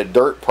nothing but a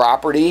dirt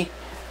property,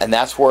 and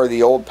that's where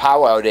the old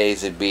Powwow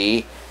Days would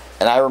be.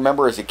 And I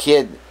remember as a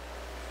kid,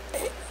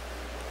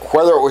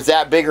 whether it was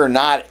that big or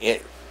not,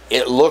 it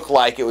looked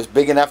like it was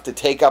big enough to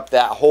take up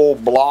that whole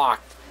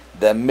block,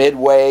 the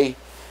Midway,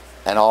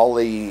 and all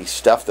the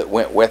stuff that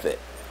went with it.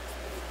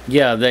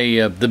 Yeah,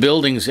 the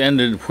buildings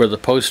ended where the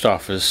post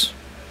office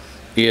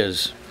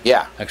is.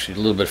 Yeah. Actually,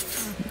 a little bit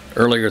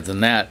earlier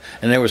than that,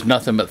 and there was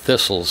nothing but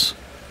thistles.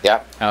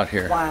 Yeah. Out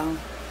here. Wow.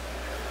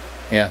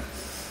 Yeah,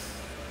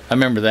 I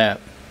remember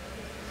that.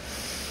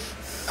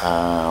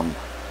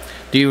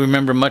 Do you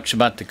remember much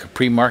about the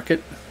Capri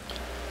Market?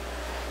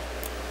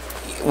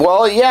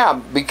 Well, yeah,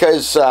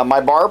 because my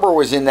barber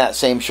was in that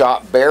same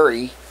shop,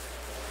 Barry,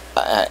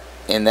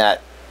 in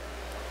that,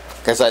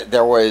 because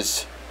there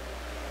was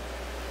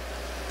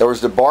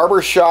the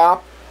barber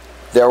shop,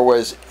 there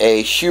was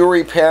a shoe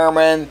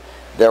repairman,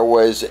 there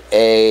was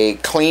a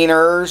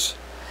cleaners,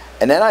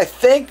 and then I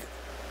think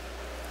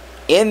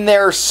in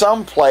there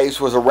someplace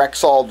was a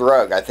Rexall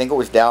drug. I think it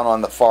was down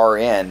on the far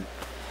end.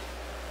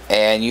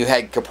 And you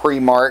had Capri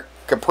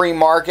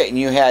Market, and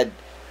you had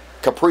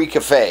Capri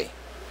Cafe.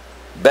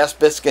 Best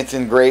biscuits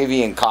and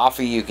gravy and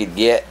coffee you could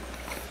get.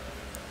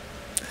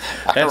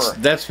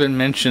 That's been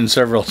mentioned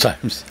several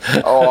times.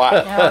 Oh,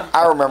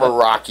 I remember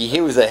Rocky. He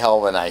was a hell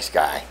of a nice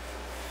guy.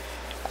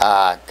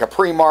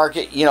 Capri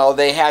Market, you know,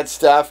 they had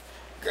stuff.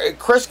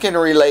 Chris can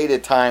relate a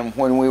time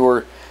when we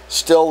were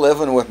still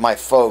living with my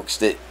folks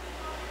that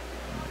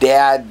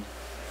Dad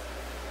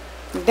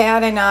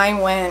and I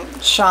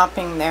went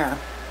shopping there.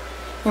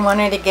 We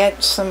wanted to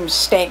get some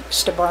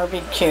steaks to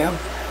barbecue.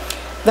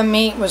 The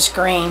meat was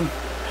green.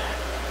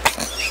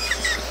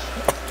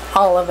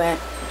 All of it.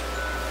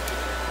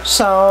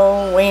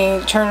 So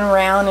we turned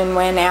around and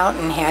went out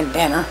and had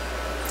dinner.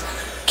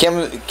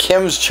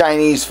 Kim's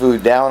Chinese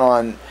food down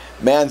on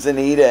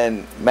Manzanita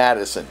and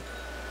Madison.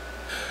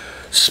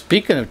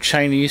 Speaking of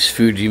Chinese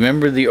food, do you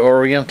remember the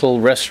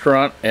Oriental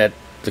restaurant at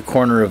the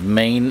corner of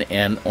Main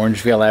and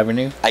Orangevale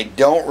Avenue? I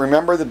don't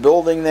remember the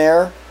building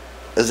there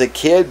as a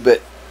kid,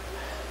 but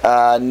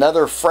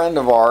another friend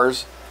of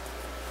ours,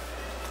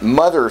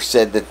 mother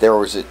said that there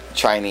was a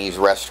Chinese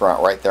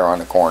restaurant right there on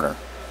the corner.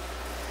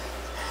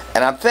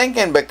 And I'm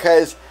thinking,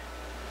 because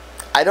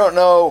I don't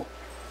know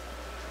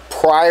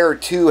prior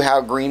to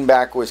how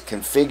Greenback was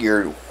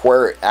configured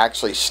where it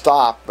actually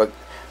stopped, but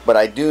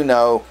I do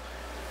know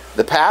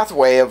the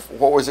pathway of,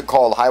 what was it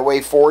called,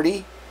 Highway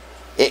 40?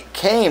 It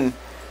came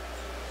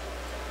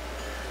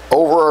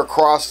over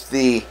across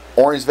the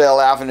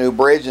Orangevale Avenue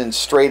Bridge and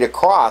straight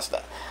across.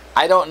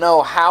 I don't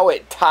know how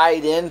it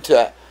tied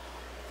into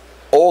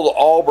Old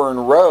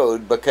Auburn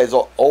Road, because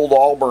Old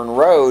Auburn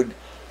Road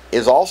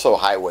is also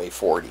Highway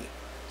 40.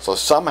 So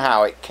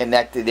somehow it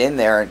connected in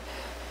there, and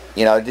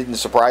you know, it didn't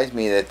surprise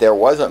me that there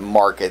wasn't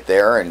market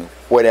there and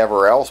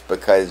whatever else,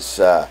 because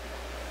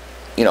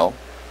you know,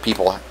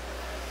 people.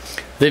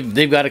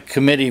 They've got a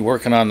committee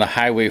working on the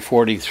Highway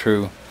 40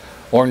 through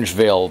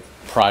Orangevale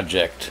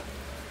project.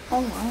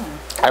 Oh wow!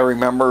 I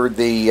remember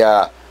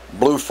the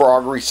Blue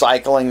Frog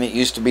Recycling that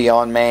used to be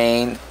on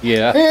Main.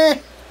 Yeah.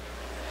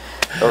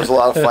 There was a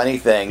lot of funny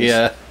things.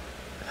 Yeah.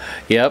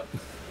 Yep.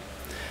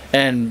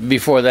 And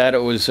before that, it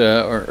was,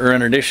 or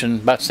in addition,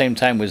 about the same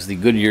time was the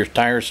Goodyear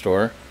tire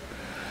store.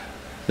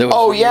 That was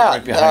Oh yeah,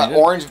 right behind it.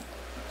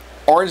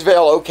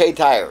 Orangevale OK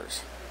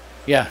Tires.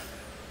 Yeah.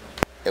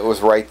 It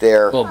was right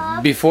there.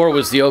 Well, before it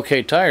was the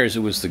OK Tires, it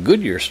was the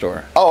Goodyear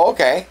store. Oh,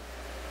 okay.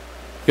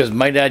 Because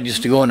my dad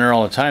used to go in there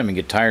all the time and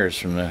get tires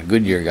from the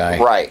Goodyear guy.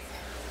 Right.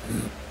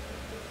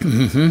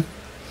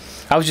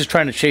 I was just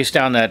trying to chase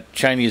down that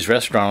Chinese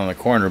restaurant on the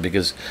corner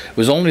because it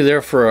was only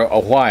there for a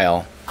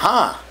while.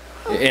 Huh.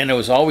 And it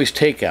was always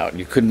takeout.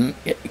 You couldn't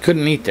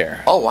eat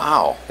there. Oh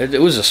wow.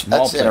 It was a small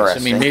That's place. I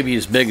interesting. mean, maybe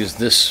as big as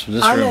this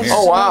I room was here.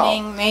 Oh, wow.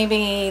 thinking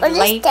maybe What is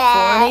late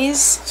that?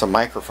 40s It's a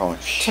microphone.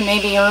 to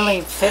maybe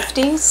early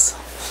 50s.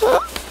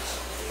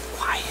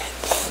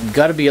 Quiet.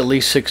 got to be at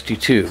least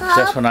 62. 'Cause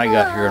that's when I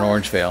got here in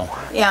Orangevale.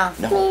 Yeah.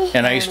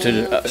 And I used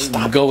to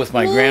go with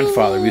my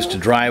grandfather. We used to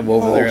drive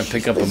over there and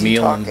pick up a busy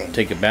meal talking. and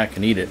take it back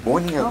and eat it. Go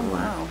in the other Oh, room.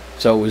 wow.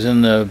 So it was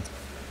in the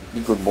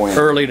You good boy.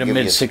 early to Give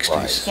me a mid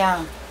surprise. 60s.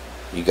 Yeah.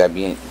 You gotta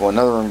be in. Go in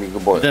another room. You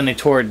good boy. Then they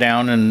tore it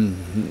down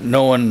and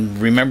no one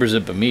remembers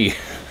it but me.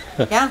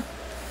 Yeah.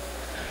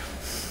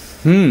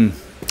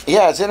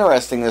 Yeah, it's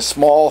interesting, the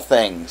small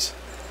things,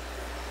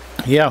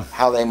 Yeah.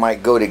 how they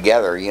might go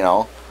together, you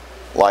know.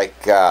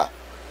 Like,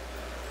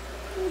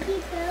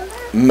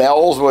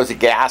 Mel's was a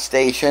gas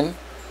station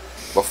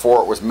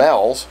before it was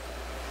Mel's.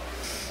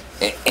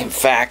 In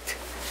fact,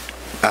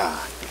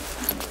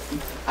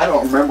 I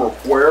don't remember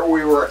where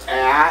we were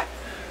at,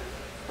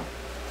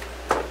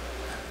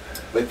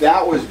 but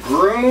that was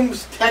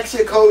Groom's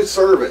Texaco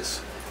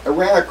Service. I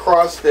ran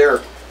across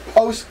their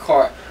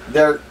postcard,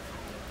 their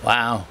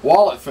Wow.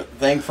 wallet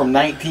thing from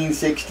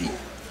 1960.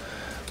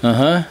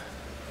 Uh-huh.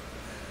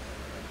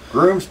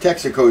 Groom's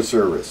Texaco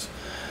Service.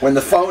 When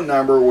the phone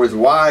number was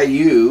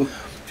YU.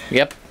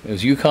 Yep. It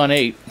was Yukon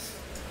 8.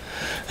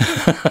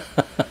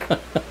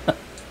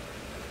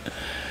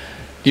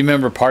 Do you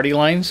remember party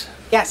lines?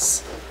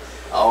 Yes.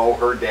 Oh,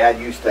 her dad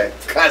used to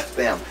cuss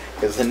them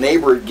because the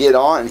neighbor would get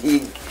on.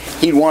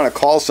 He'd want to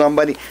call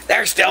somebody.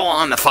 They're still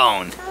on the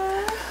phone.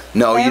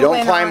 No, They you don't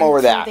went climb on over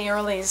through that. the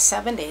early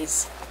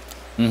 70s.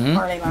 Mm-hmm.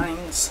 Party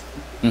lines.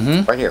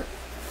 Mm-hmm. Right here.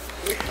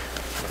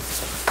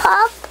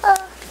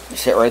 Papa.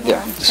 Sit right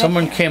there.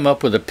 Someone came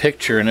up with a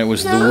picture, and it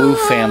was the Wu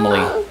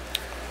family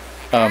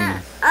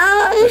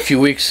a few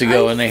weeks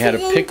ago, and they had a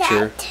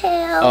picture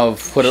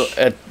of what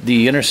at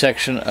the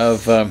intersection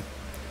of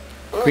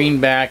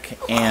Greenback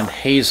and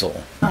Hazel,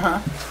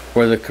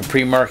 where the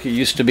Capri Market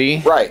used to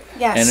be. Right.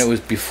 Yes. And it was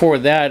before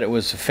that. It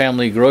was a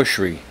family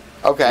grocery,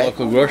 Okay.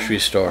 local grocery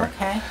store.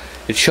 Okay.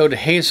 It showed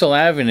Hazel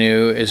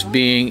Avenue as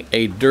being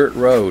a dirt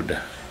road.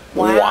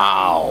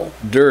 Wow.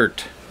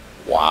 Dirt.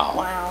 Wow.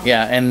 Wow.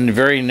 Yeah, and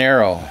very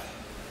narrow.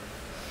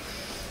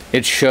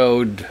 It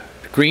showed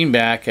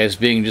Greenback as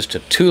being just a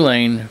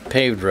 2-lane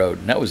paved road.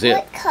 And that was it.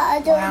 What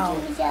color Wow.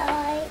 do you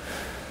like?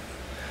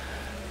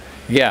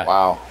 Yeah.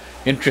 Wow.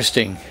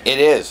 Interesting. It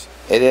is.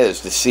 It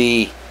is to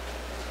see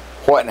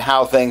what and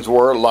how things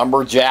were.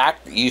 Lumberjack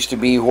used to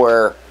be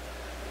where.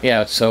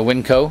 Yeah, it's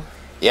Winco.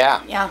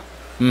 Yeah. Yeah.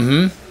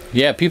 Mm-hmm.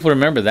 Yeah, people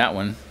remember that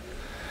one.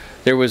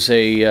 There was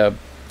a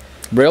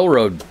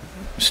railroad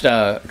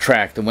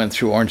track that went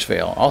through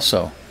Orangevale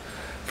also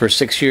for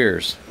 6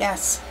 years.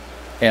 Yes.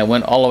 And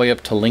went all the way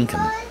up to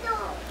Lincoln.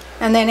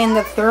 And then in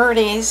the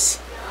 30s,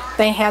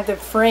 they had the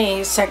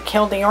freeze that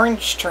killed the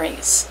orange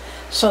trees.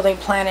 So they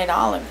planted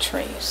olive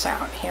trees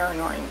out here in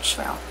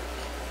Orangevale.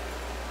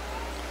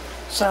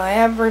 So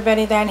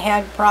everybody that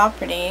had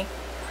property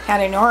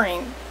had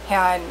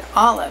had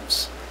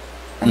olives.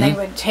 And they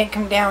would take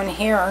them down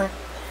here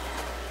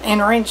in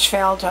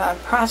Orangevale to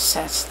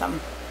process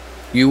them.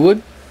 You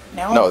would?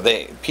 No,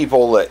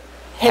 people that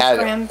His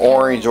had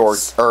orange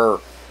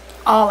or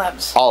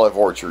olives. olive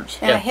orchards.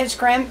 Yeah, his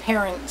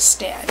grandparents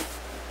did.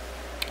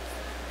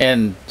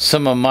 And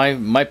some of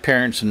my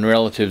parents and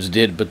relatives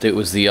did, but it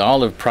was the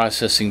olive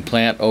processing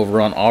plant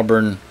over on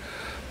Auburn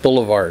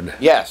Boulevard,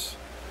 Yes.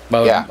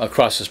 Yeah.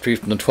 across the street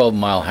from the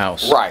 12-mile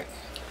house. Right.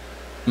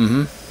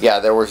 Mm-hmm. Yeah,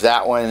 there was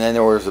that one, and then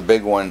there was a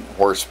big one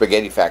where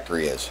Spaghetti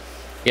Factory is.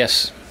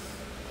 Yes.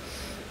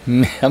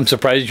 I'm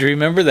surprised you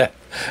remember that.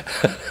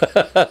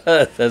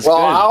 That's Well,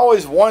 good. I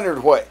always wondered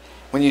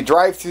when you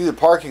drive through the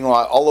parking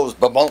lot, all those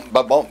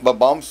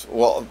bumps.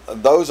 Well,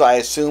 those I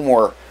assume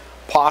were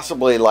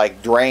possibly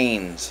like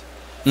drains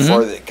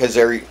because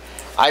they're.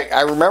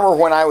 I remember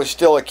when I was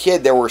still a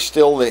kid, there were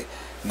still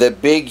the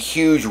big,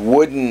 huge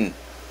wooden.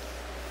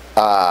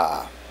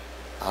 I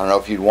don't know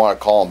if you'd want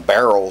to call them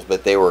barrels,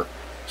 but they were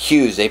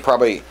huge. They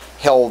probably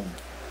held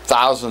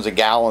thousands of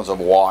gallons of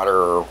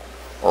water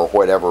or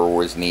whatever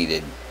was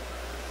needed.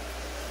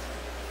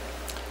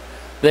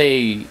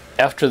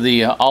 After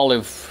the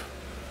olive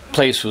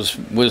place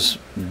was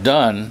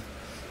done,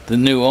 the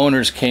new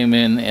owners came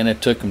in, and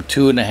it took them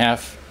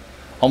 2.5,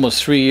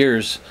 almost 3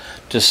 years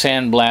to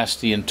sandblast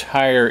the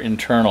entire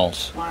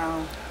internals.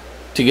 Wow.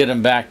 To get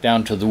them back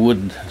down to the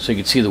wood, so you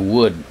could see the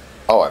wood.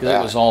 Oh, I Because it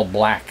bet. was all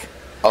black.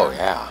 Oh,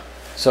 yeah.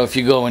 So if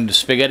you go into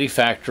Spaghetti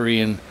Factory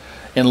and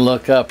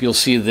look up, you'll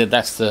see that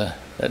that's the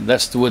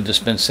wood that's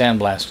been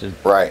sandblasted.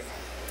 Right.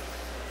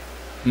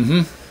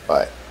 Mm-hmm.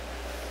 But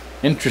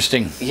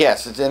Interesting.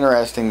 yes, it's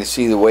interesting to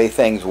see the way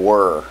things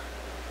were.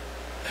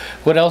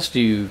 What else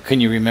can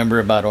you remember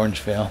about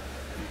Orangevale?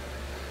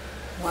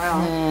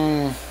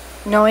 Wow.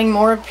 Knowing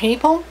more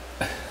people.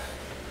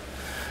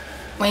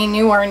 We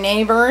knew our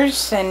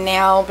neighbors, and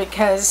now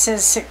because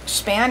it's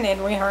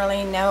expanded, we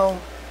hardly know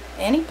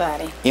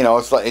anybody. You know,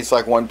 it's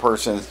like one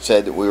person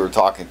said that we were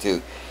talking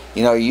to.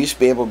 You know, you used to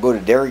be able to go to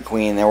Dairy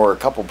Queen. There were a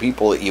couple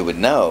people that you would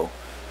know.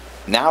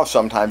 Now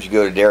sometimes you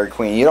go to Dairy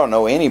Queen, you don't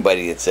know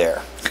anybody that's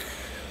there.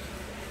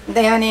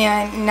 Then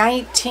in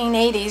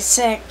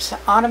 1986,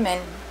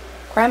 Ottoman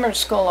Grammar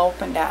School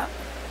opened up.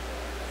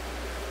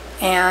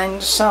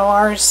 And so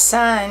our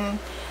son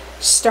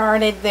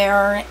started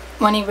there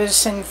when he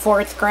was in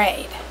 4th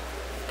grade,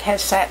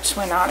 because that's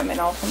when Ottoman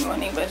opened,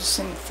 when he was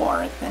in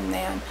 4th. And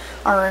then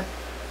our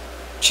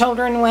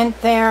children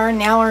went there.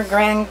 Now our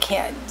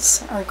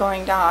grandkids are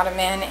going to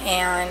Ottoman,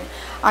 and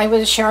I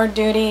was yard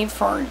duty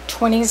for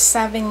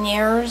 27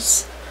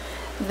 years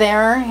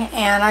there,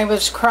 and I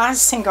was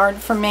crossing guard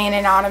for Maine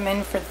and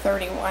Ottoman for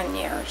 31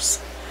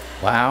 years.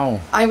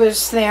 Wow. I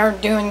was there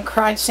doing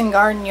crossing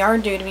guard and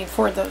yard duty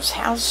before those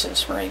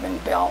houses were even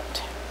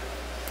built.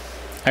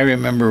 I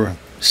remember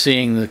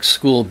seeing the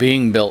school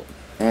being built.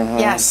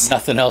 Yes.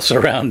 Nothing else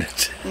around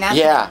it. Nothing.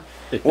 Yeah.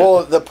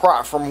 Well,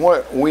 from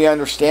what we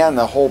understand,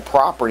 the whole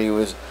property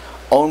was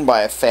owned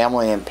by a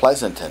family in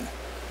Pleasanton.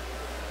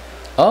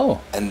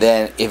 Oh. And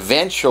then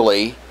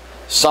eventually,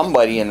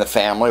 somebody in the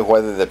family,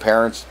 whether the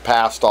parents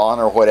passed on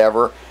or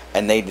whatever,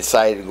 and they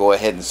decided to go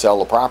ahead and sell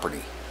the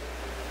property.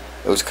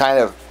 It was kind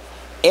of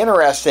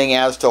interesting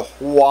as to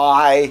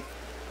why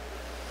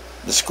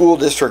the school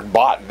district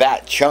bought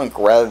that chunk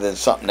rather than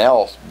something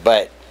else.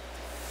 But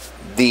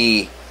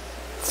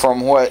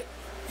from what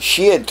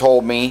she had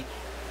told me,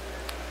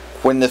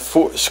 when the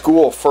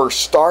school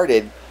first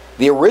started,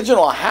 the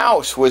original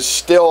house was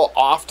still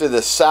off to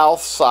the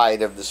south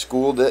side of the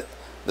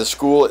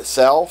school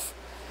itself.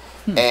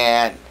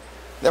 And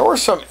there were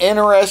some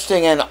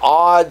interesting and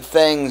odd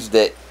things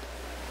that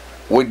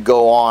would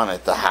go on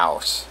at the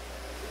house.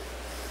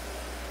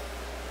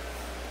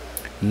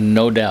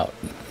 No doubt.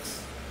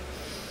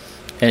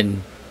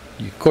 And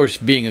of course,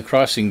 being a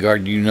crossing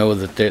guard, you know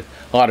that the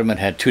Ottoman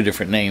had 2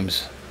 different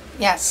names.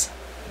 Yes.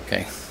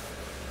 Okay.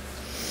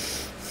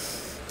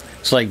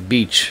 It's like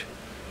Beach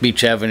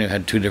Avenue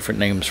had 2 different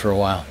names for a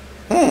while.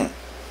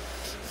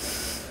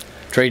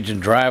 Trajan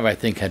Drive, I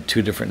think, had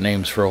 2 different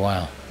names for a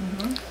while.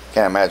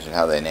 Can't imagine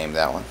how they named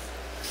that one.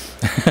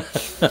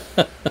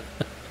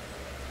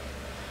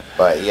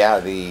 But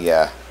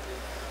yeah,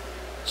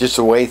 just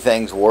the way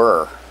things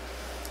were.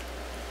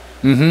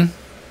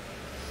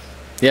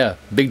 Yeah,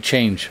 big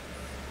change.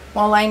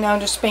 Well, I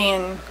noticed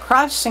being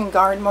crossing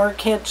guard, more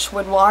kids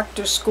would walk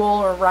to school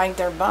or ride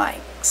their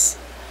bikes.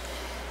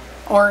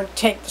 Or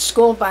take the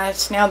school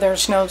bus. Now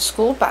there's no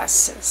school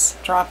buses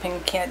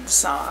dropping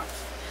kids off.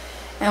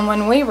 And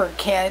when we were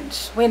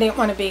kids, we didn't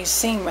want to be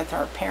seen with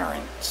our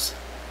parents.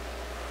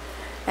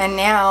 And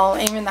now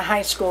even the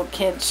high school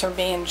kids are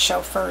being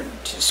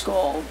chauffeured to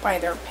school by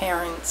their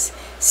parents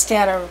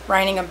instead of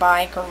riding a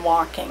bike or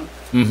walking.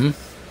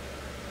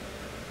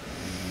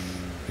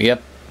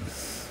 Yep.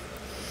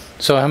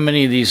 So how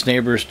many of these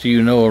neighbors do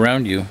you know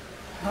around you?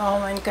 Oh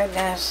my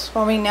goodness.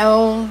 Well, we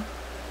know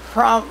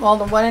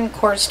the one, of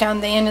course,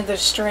 down the end of the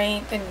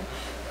street, and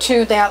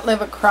 2 that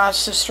live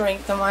across the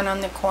street, the one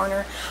on the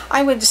corner.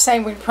 I would say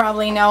we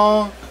probably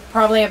know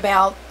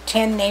about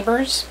 10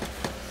 neighbors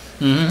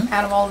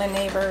out of all the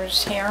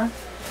neighbors here.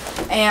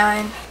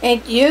 And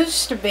it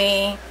used to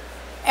be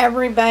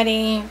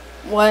everybody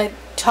would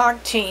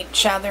talk to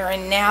each other,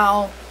 and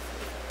now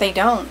they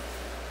don't.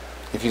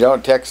 If you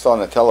don't text on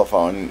the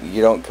telephone,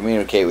 you don't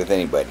communicate with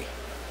anybody.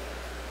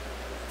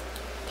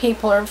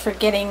 People are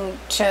forgetting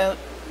to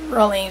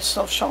really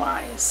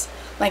socialize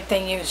like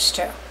they used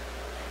to,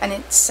 and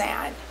it's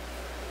sad.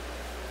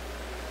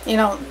 You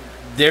know,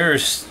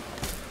 There's,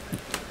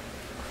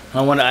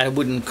 I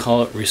wouldn't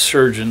call it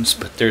resurgence,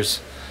 but there's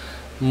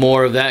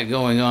more of that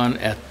going on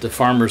at the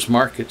farmers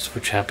markets,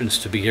 which happens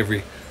to be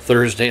every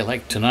Thursday,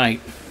 like tonight.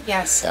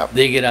 yes. Yep.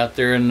 They get out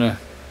there in the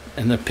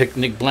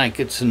picnic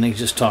blankets and they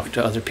just talk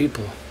to other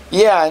people.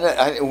 Yeah,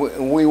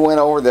 and we went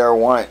over there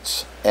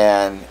once,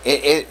 and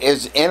it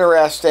is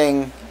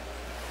interesting.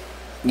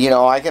 You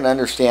know, I can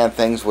understand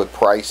things with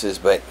prices,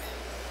 but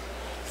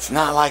it's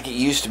not like it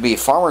used to be.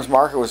 Farmers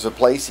market was a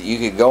place that you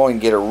could go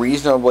and get a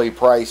reasonably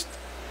priced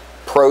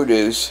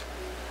produce.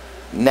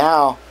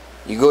 Now,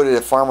 you go to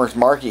the farmers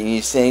market and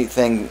you see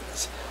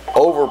things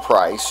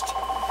overpriced.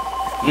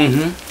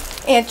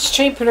 It's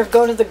cheaper to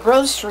go to the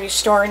grocery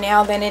store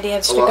now than it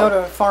is to go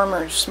to a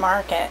farmer's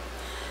market.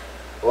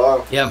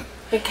 Hello? Yeah.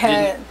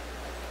 Because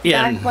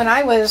Yeah. back when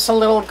I was a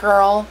little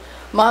girl,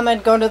 Mom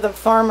would go to the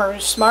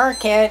farmer's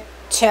market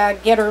to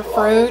get her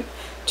fruit,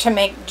 to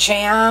make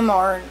jam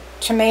or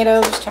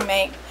tomatoes, to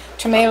make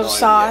tomato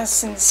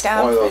sauce and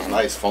stuff. One of those and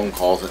nice phone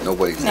calls that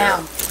nobody's now,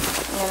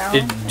 there.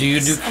 you know. Do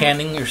you do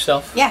canning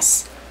yourself?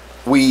 Yes.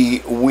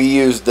 We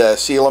used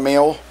Seal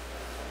Meal.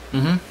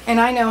 And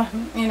I know,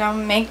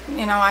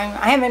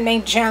 I haven't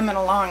made jam in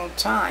a long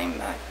time,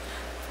 but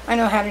I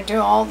know how to do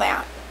all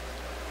that.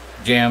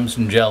 Jams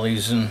and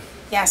jellies and...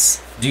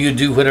 Yes, Do you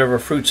do whatever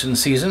fruits in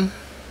season?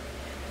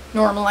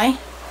 normally.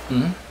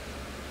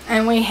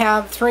 And we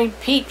have 3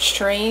 peach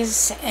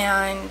trees,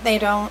 and they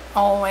don't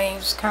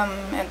always come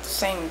at the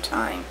same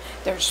time.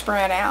 They're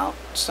spread out,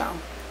 so.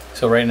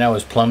 So right now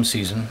is plum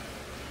season.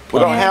 We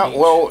don't Plum have, peach.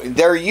 well,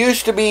 there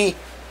used to be,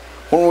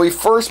 when we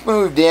first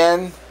moved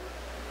in,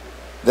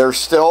 there's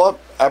still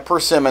a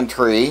persimmon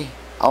tree.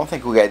 I don't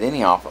think we got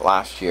any off it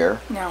last year.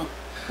 No.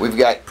 We've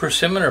got,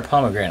 Persimmon or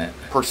pomegranate?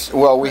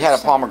 well, we had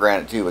a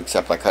pomegranate too,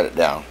 except I cut it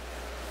down.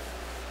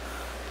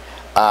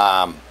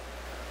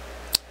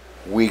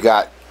 We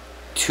got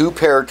 2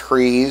 pear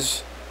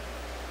trees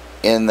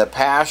in the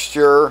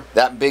pasture.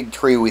 That big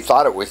tree, we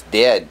thought it was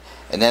dead.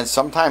 And then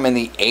sometime in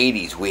the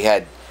 80s, we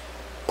had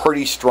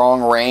pretty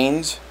strong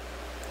rains.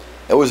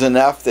 It was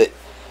enough that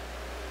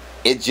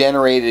it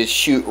generated a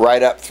shoot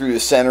right up through the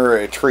center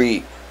of a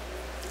tree.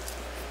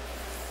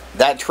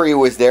 That tree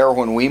was there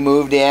when we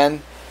moved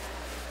in,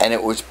 and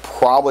it was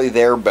probably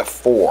there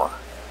before.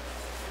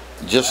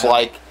 Just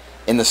like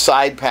in the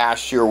side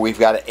pasture, we've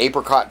got an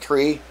apricot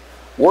tree.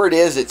 Where it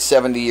is, it's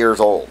 70 years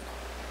old.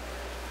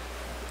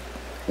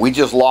 We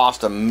just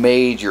lost a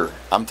major,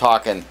 I'm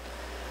talking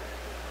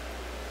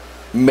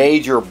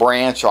major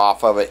branch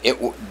off of it.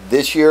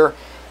 This year,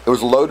 it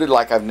was loaded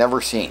like I've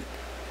never seen.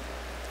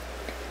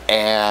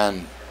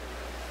 And,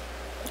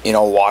 you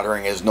know,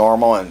 watering is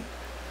normal. And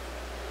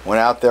went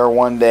out there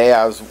one day,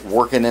 I was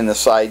working in the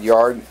side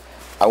yard.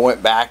 I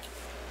went back.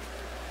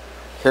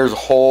 Here's a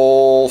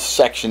whole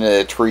section of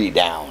the tree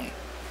down.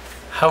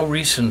 How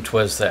recent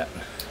was that?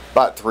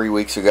 About 3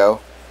 weeks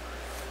ago.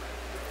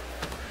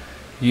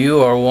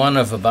 You are one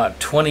of about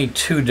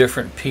 22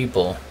 different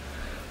people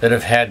that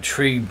have had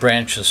tree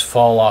branches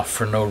fall off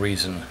for no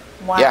reason.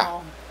 Wow.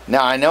 Yeah.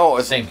 Now I know it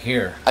was. Same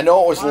here. I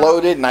know it was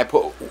loaded, and I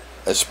put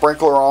a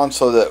sprinkler on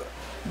so that,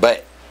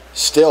 but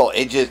still,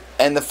 it just.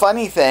 And the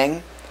funny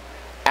thing,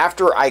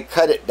 after I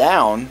cut it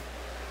down,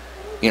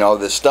 you know,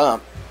 the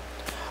stump,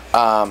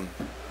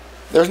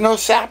 there's no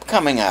sap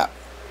coming up.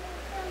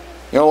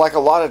 You know, like a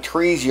lot of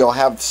trees, you'll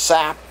have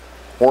sap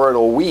or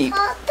it'll weep.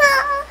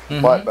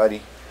 Papa. What,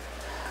 buddy?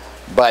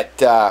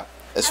 But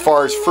as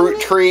far as fruit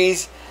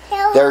trees,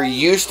 there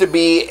used to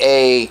be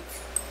a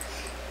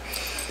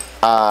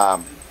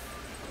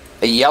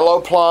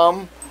yellow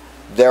plum.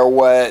 There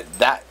was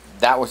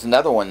that was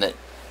another one that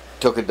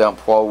took a dump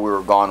while we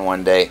were gone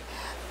one day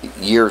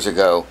years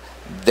ago.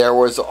 There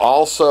was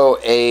also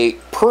a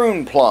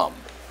prune plum.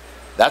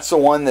 That's the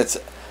one that's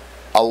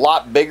a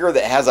lot bigger,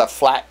 that has a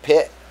flat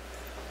pit.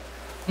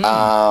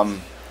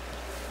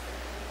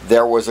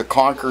 There was a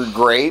Concord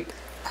grape.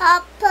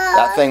 Papa.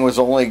 That thing was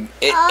only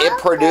it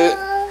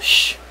produced.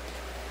 Shh.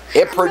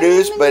 It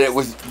produced, but it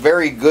was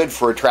very good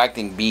for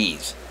attracting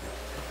bees.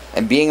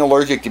 And being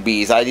allergic to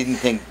bees, I didn't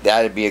think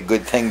that'd be a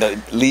good thing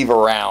to leave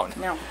around.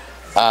 No.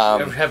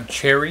 You ever have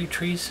cherry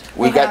trees?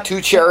 We've got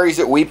 2 cherries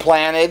that we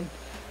planted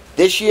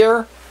this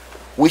year.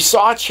 We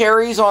saw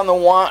cherries on the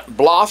one,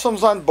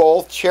 blossoms on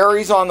both,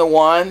 cherries on the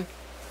one,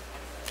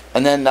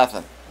 and then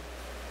nothing.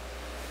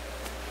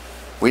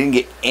 We didn't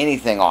get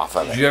anything off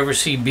of Did it. you ever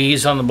see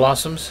bees on the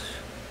blossoms?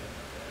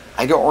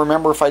 I don't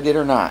remember if I did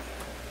or not.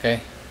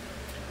 Okay.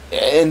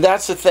 And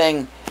that's the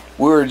thing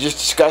we were just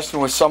discussing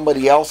with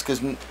somebody else, because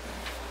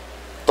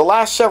the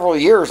last several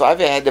years I've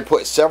had to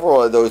put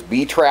several of those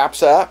bee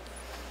traps up.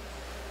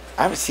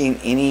 I haven't seen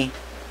any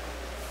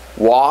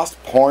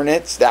wasp,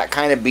 hornets, that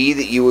kind of bee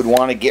that you would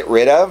want to get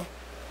rid of.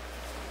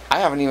 I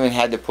haven't even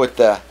had to put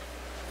the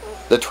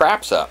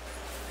traps up.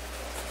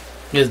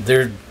 Yeah,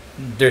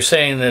 they're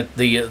saying that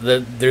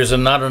there's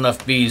not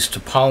enough bees to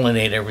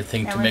pollinate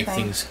everything to make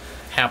things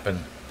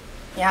happen.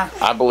 Yeah.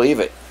 I believe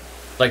it.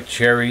 Like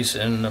cherries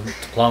and the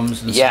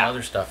plums and some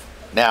other stuff.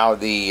 Now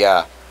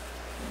the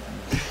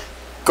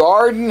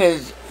garden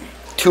is,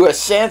 to a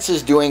sense,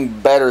 is doing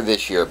better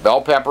this year.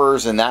 Bell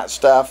peppers and that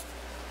stuff.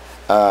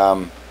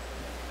 I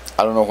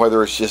don't know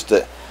whether it's just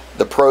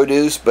the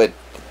produce, but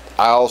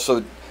I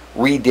also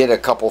redid a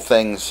couple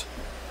things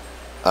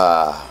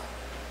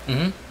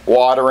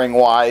watering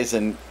wise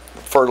and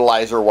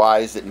fertilizer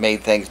wise that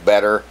made things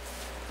better.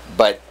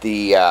 But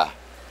the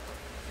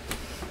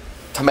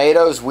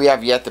tomatoes, we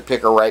have yet to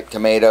pick a ripe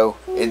tomato.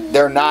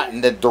 They're not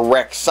in the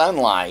direct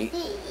sunlight,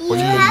 which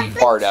could be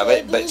part of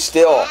it, but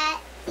still,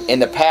 in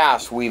the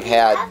past we've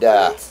had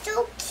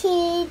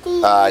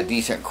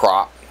decent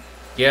crop.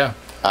 Yeah.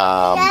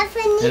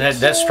 And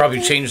that's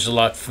probably changed a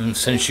lot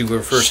since you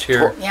were first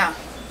here. Yeah.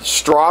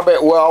 Strawberry.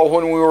 Well,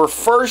 when we were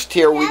first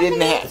here, we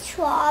didn't have.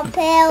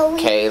 Strawberry.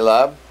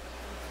 Caleb.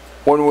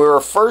 When we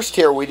were first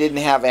here, we didn't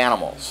have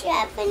animals.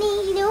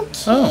 Japanese little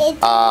kid.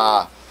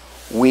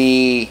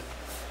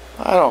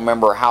 I don't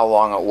remember how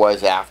long it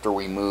was after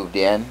we moved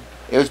in.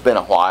 It's been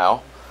a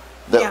while.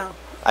 Yeah.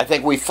 I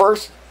think we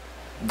first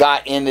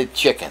got into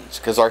chickens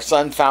because our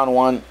son found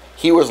one.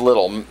 He was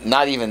little,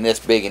 not even this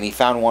big, and he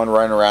found one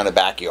running around the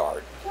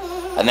backyard.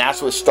 And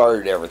that's what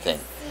started everything.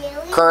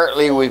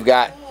 Currently, we've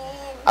got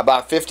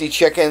about 50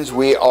 chickens.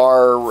 We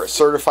are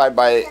certified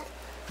by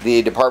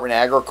the Department of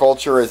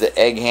Agriculture as an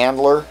egg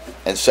handler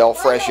and sell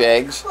fresh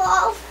eggs.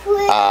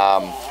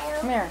 Come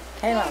here,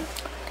 Caleb.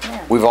 Come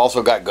here. We've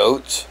also got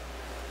goats,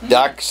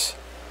 ducks,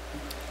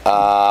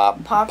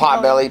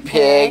 potbelly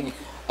pig,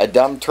 a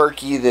dumb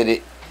turkey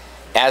that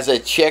as a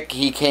chick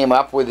he came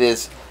up with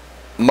his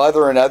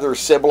mother and other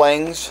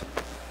siblings,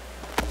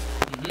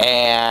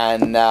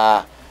 and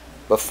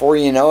before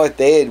you know it,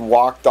 they had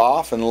walked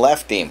off and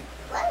left him.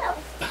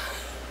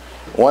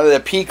 One of the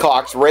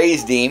peacocks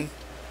raised him,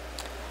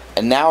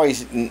 and now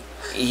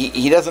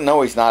he doesn't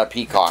know he's not a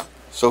peacock.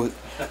 So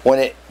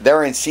when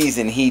they're in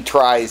season, he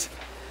tries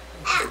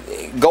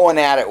going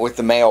at it with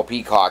the male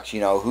peacocks.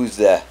 You know, who's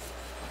the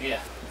Yeah.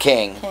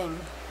 King.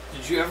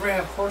 Did you ever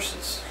have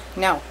horses?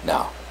 No.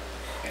 No.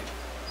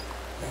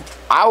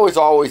 I was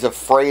always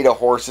afraid of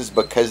horses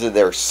because of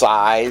their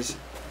size.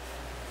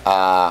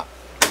 From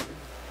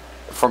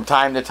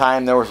time to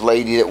time, there was a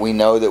lady that we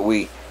know that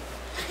we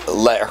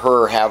let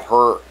her have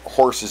her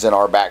horses in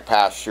our back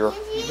pasture.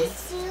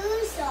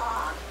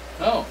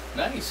 Oh,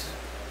 nice.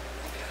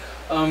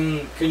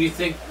 Can you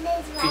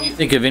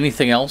think of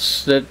anything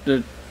else that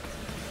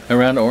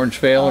around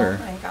Orangevale or?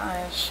 Oh my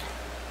gosh.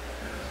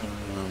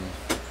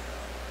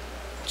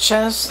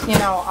 Just, you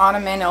know,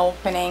 Ottoman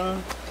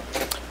opening.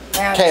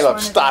 That's Caleb, one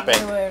of stop the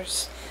it.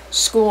 newest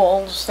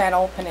schools that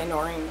opened in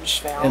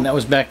Orangevale. And that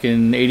was back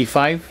in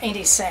 85?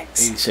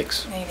 86.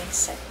 86.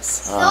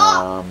 86.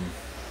 Um,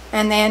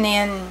 And then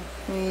in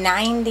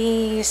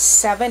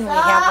 97 we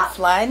had the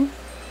flood.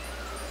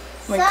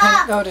 We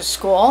couldn't go to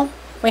school.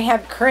 We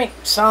had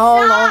creeks all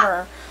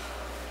over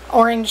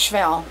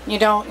Orangevale. You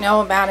don't know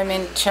about them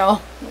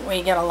until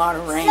we get a lot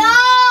of rain.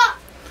 I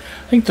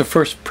think the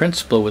first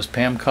principal was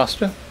Pam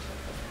Costa.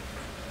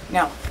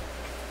 No,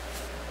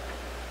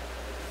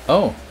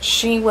 Oh,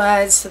 she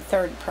was the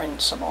third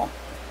principal.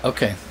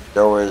 okay.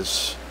 there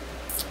was,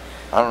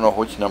 I don't know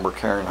which number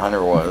Karen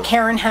Hunter was.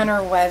 Karen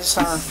Hunter was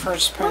our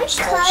first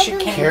principal. She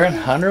came. Karen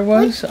Hunter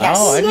was? Yes.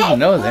 Oh, I didn't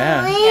know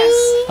that.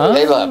 Yes.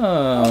 Caleb.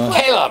 Oh.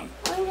 Caleb,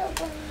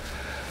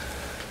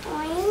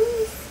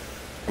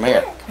 come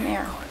here. Come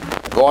here.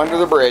 Go under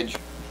the bridge.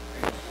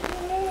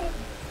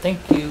 Thank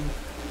you.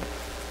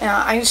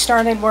 I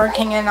started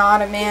working in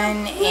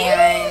Ottoman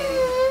in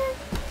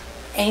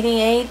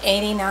 88,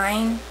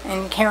 89,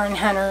 and Karen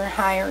Hunter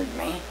hired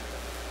me.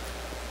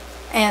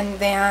 And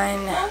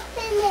then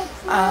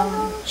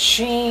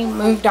she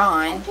moved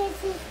on,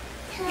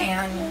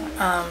 and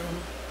oh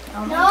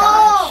my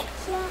gosh,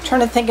 I'm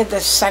trying to think of the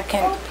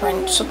second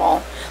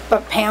principal,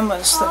 but Pam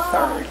was the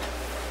third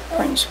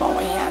principal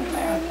we had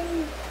there.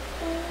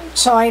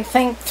 So I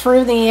think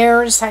through the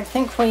years, I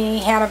think we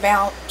had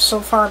about, so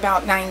far,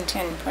 about 9,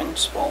 10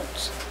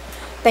 principals.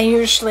 They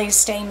usually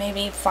stay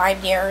maybe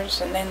 5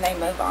 years and then they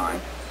move on.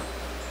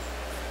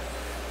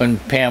 When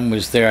Pam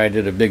was there, I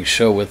did a big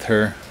show with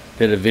her,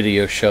 did a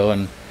video show,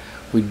 and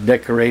we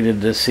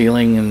decorated the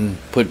ceiling and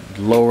put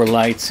lower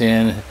lights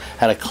in,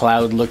 had a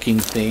cloud-looking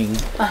thing,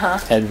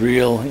 had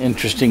real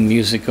interesting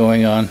music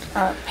going on.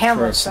 Pam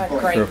For- was a for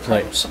great a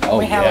play. principal. Oh,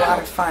 We had yeah. a lot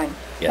of fun.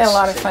 We Yes. had a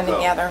lot of fun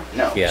together.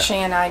 Yeah. She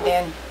and I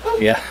did.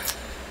 Yeah.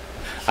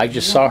 I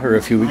just saw her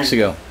a few weeks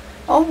ago.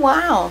 Oh,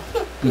 wow.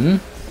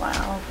 Mm-hmm.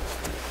 Wow.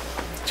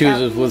 She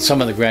was with some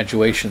of the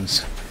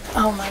graduations.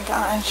 Oh my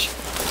gosh.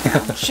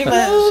 She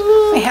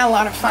was. We had a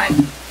lot of fun.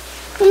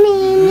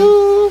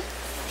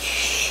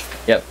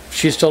 Yep.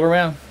 She's still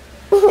around.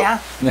 Yeah.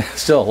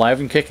 Still alive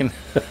and kicking.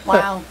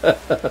 Wow.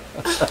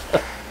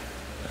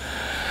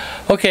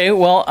 Okay,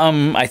 well,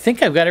 I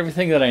think I've got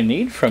everything that I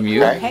need from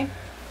you. Okay.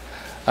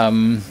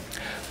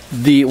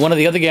 Okay. One of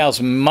the other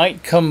gals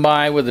might come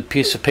by with a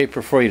piece of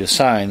paper for you to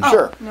sign.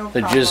 Sure. No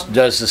That problem. just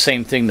does the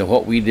same thing to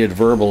what we did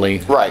verbally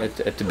Right.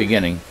 at the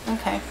beginning.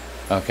 Okay.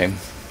 Okay.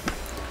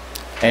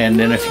 And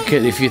then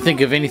if you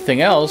think of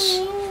anything else,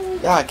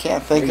 Yeah, I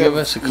can't think Give of,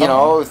 us a you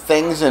know,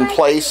 things and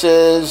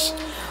places.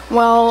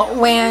 Well,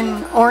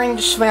 when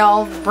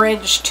Orangevale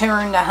Bridge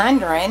turned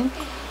 100,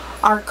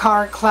 our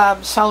car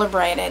club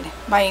celebrated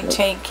by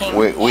taking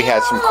We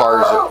had some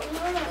cars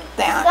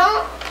that,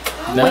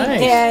 that. nice.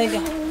 We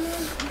did.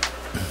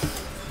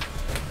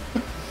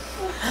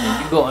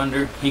 You go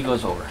under, he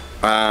goes over.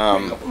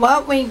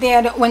 What we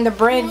did when the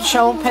bridge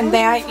opened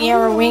that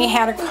year, we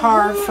had a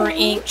car for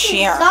each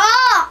year.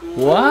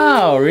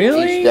 Wow,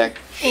 really? each deck.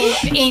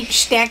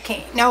 Each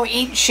decade. No,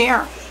 each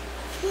year.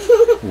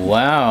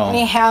 Wow.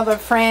 We have a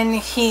friend,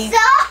 he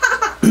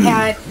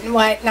had,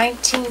 what,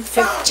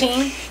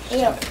 1915?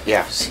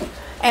 Yeah.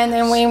 And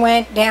then we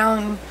went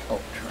down Oh,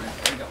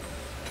 there you go.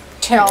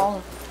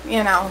 till,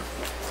 you know,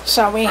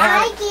 so we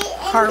had a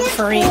car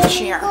for each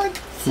year.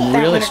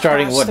 Really? went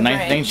Starting across what, the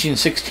bridge.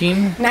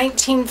 1916?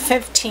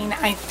 1915,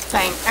 I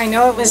think. I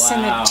know it was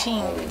in the Wow.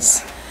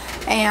 teens.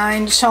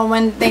 And so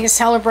when they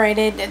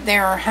celebrated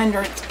their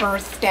 100th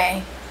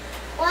birthday,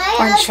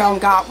 Orangevale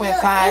got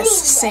with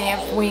us to see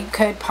if we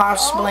could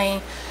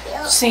possibly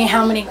see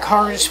how many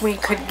cars we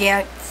could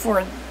get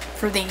for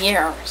the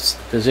years.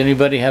 Does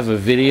anybody have a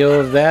video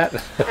of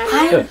that?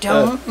 I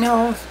don't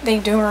know if they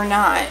do or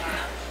not,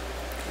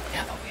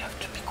 Yeah, but we have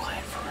to be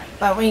quiet for right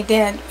but we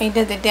did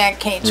the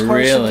decades. Of course,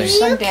 Really? there's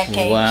some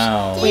decades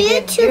Wow. we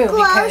didn't do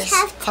because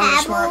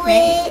cars weren't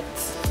made.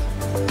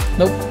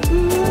 Nope.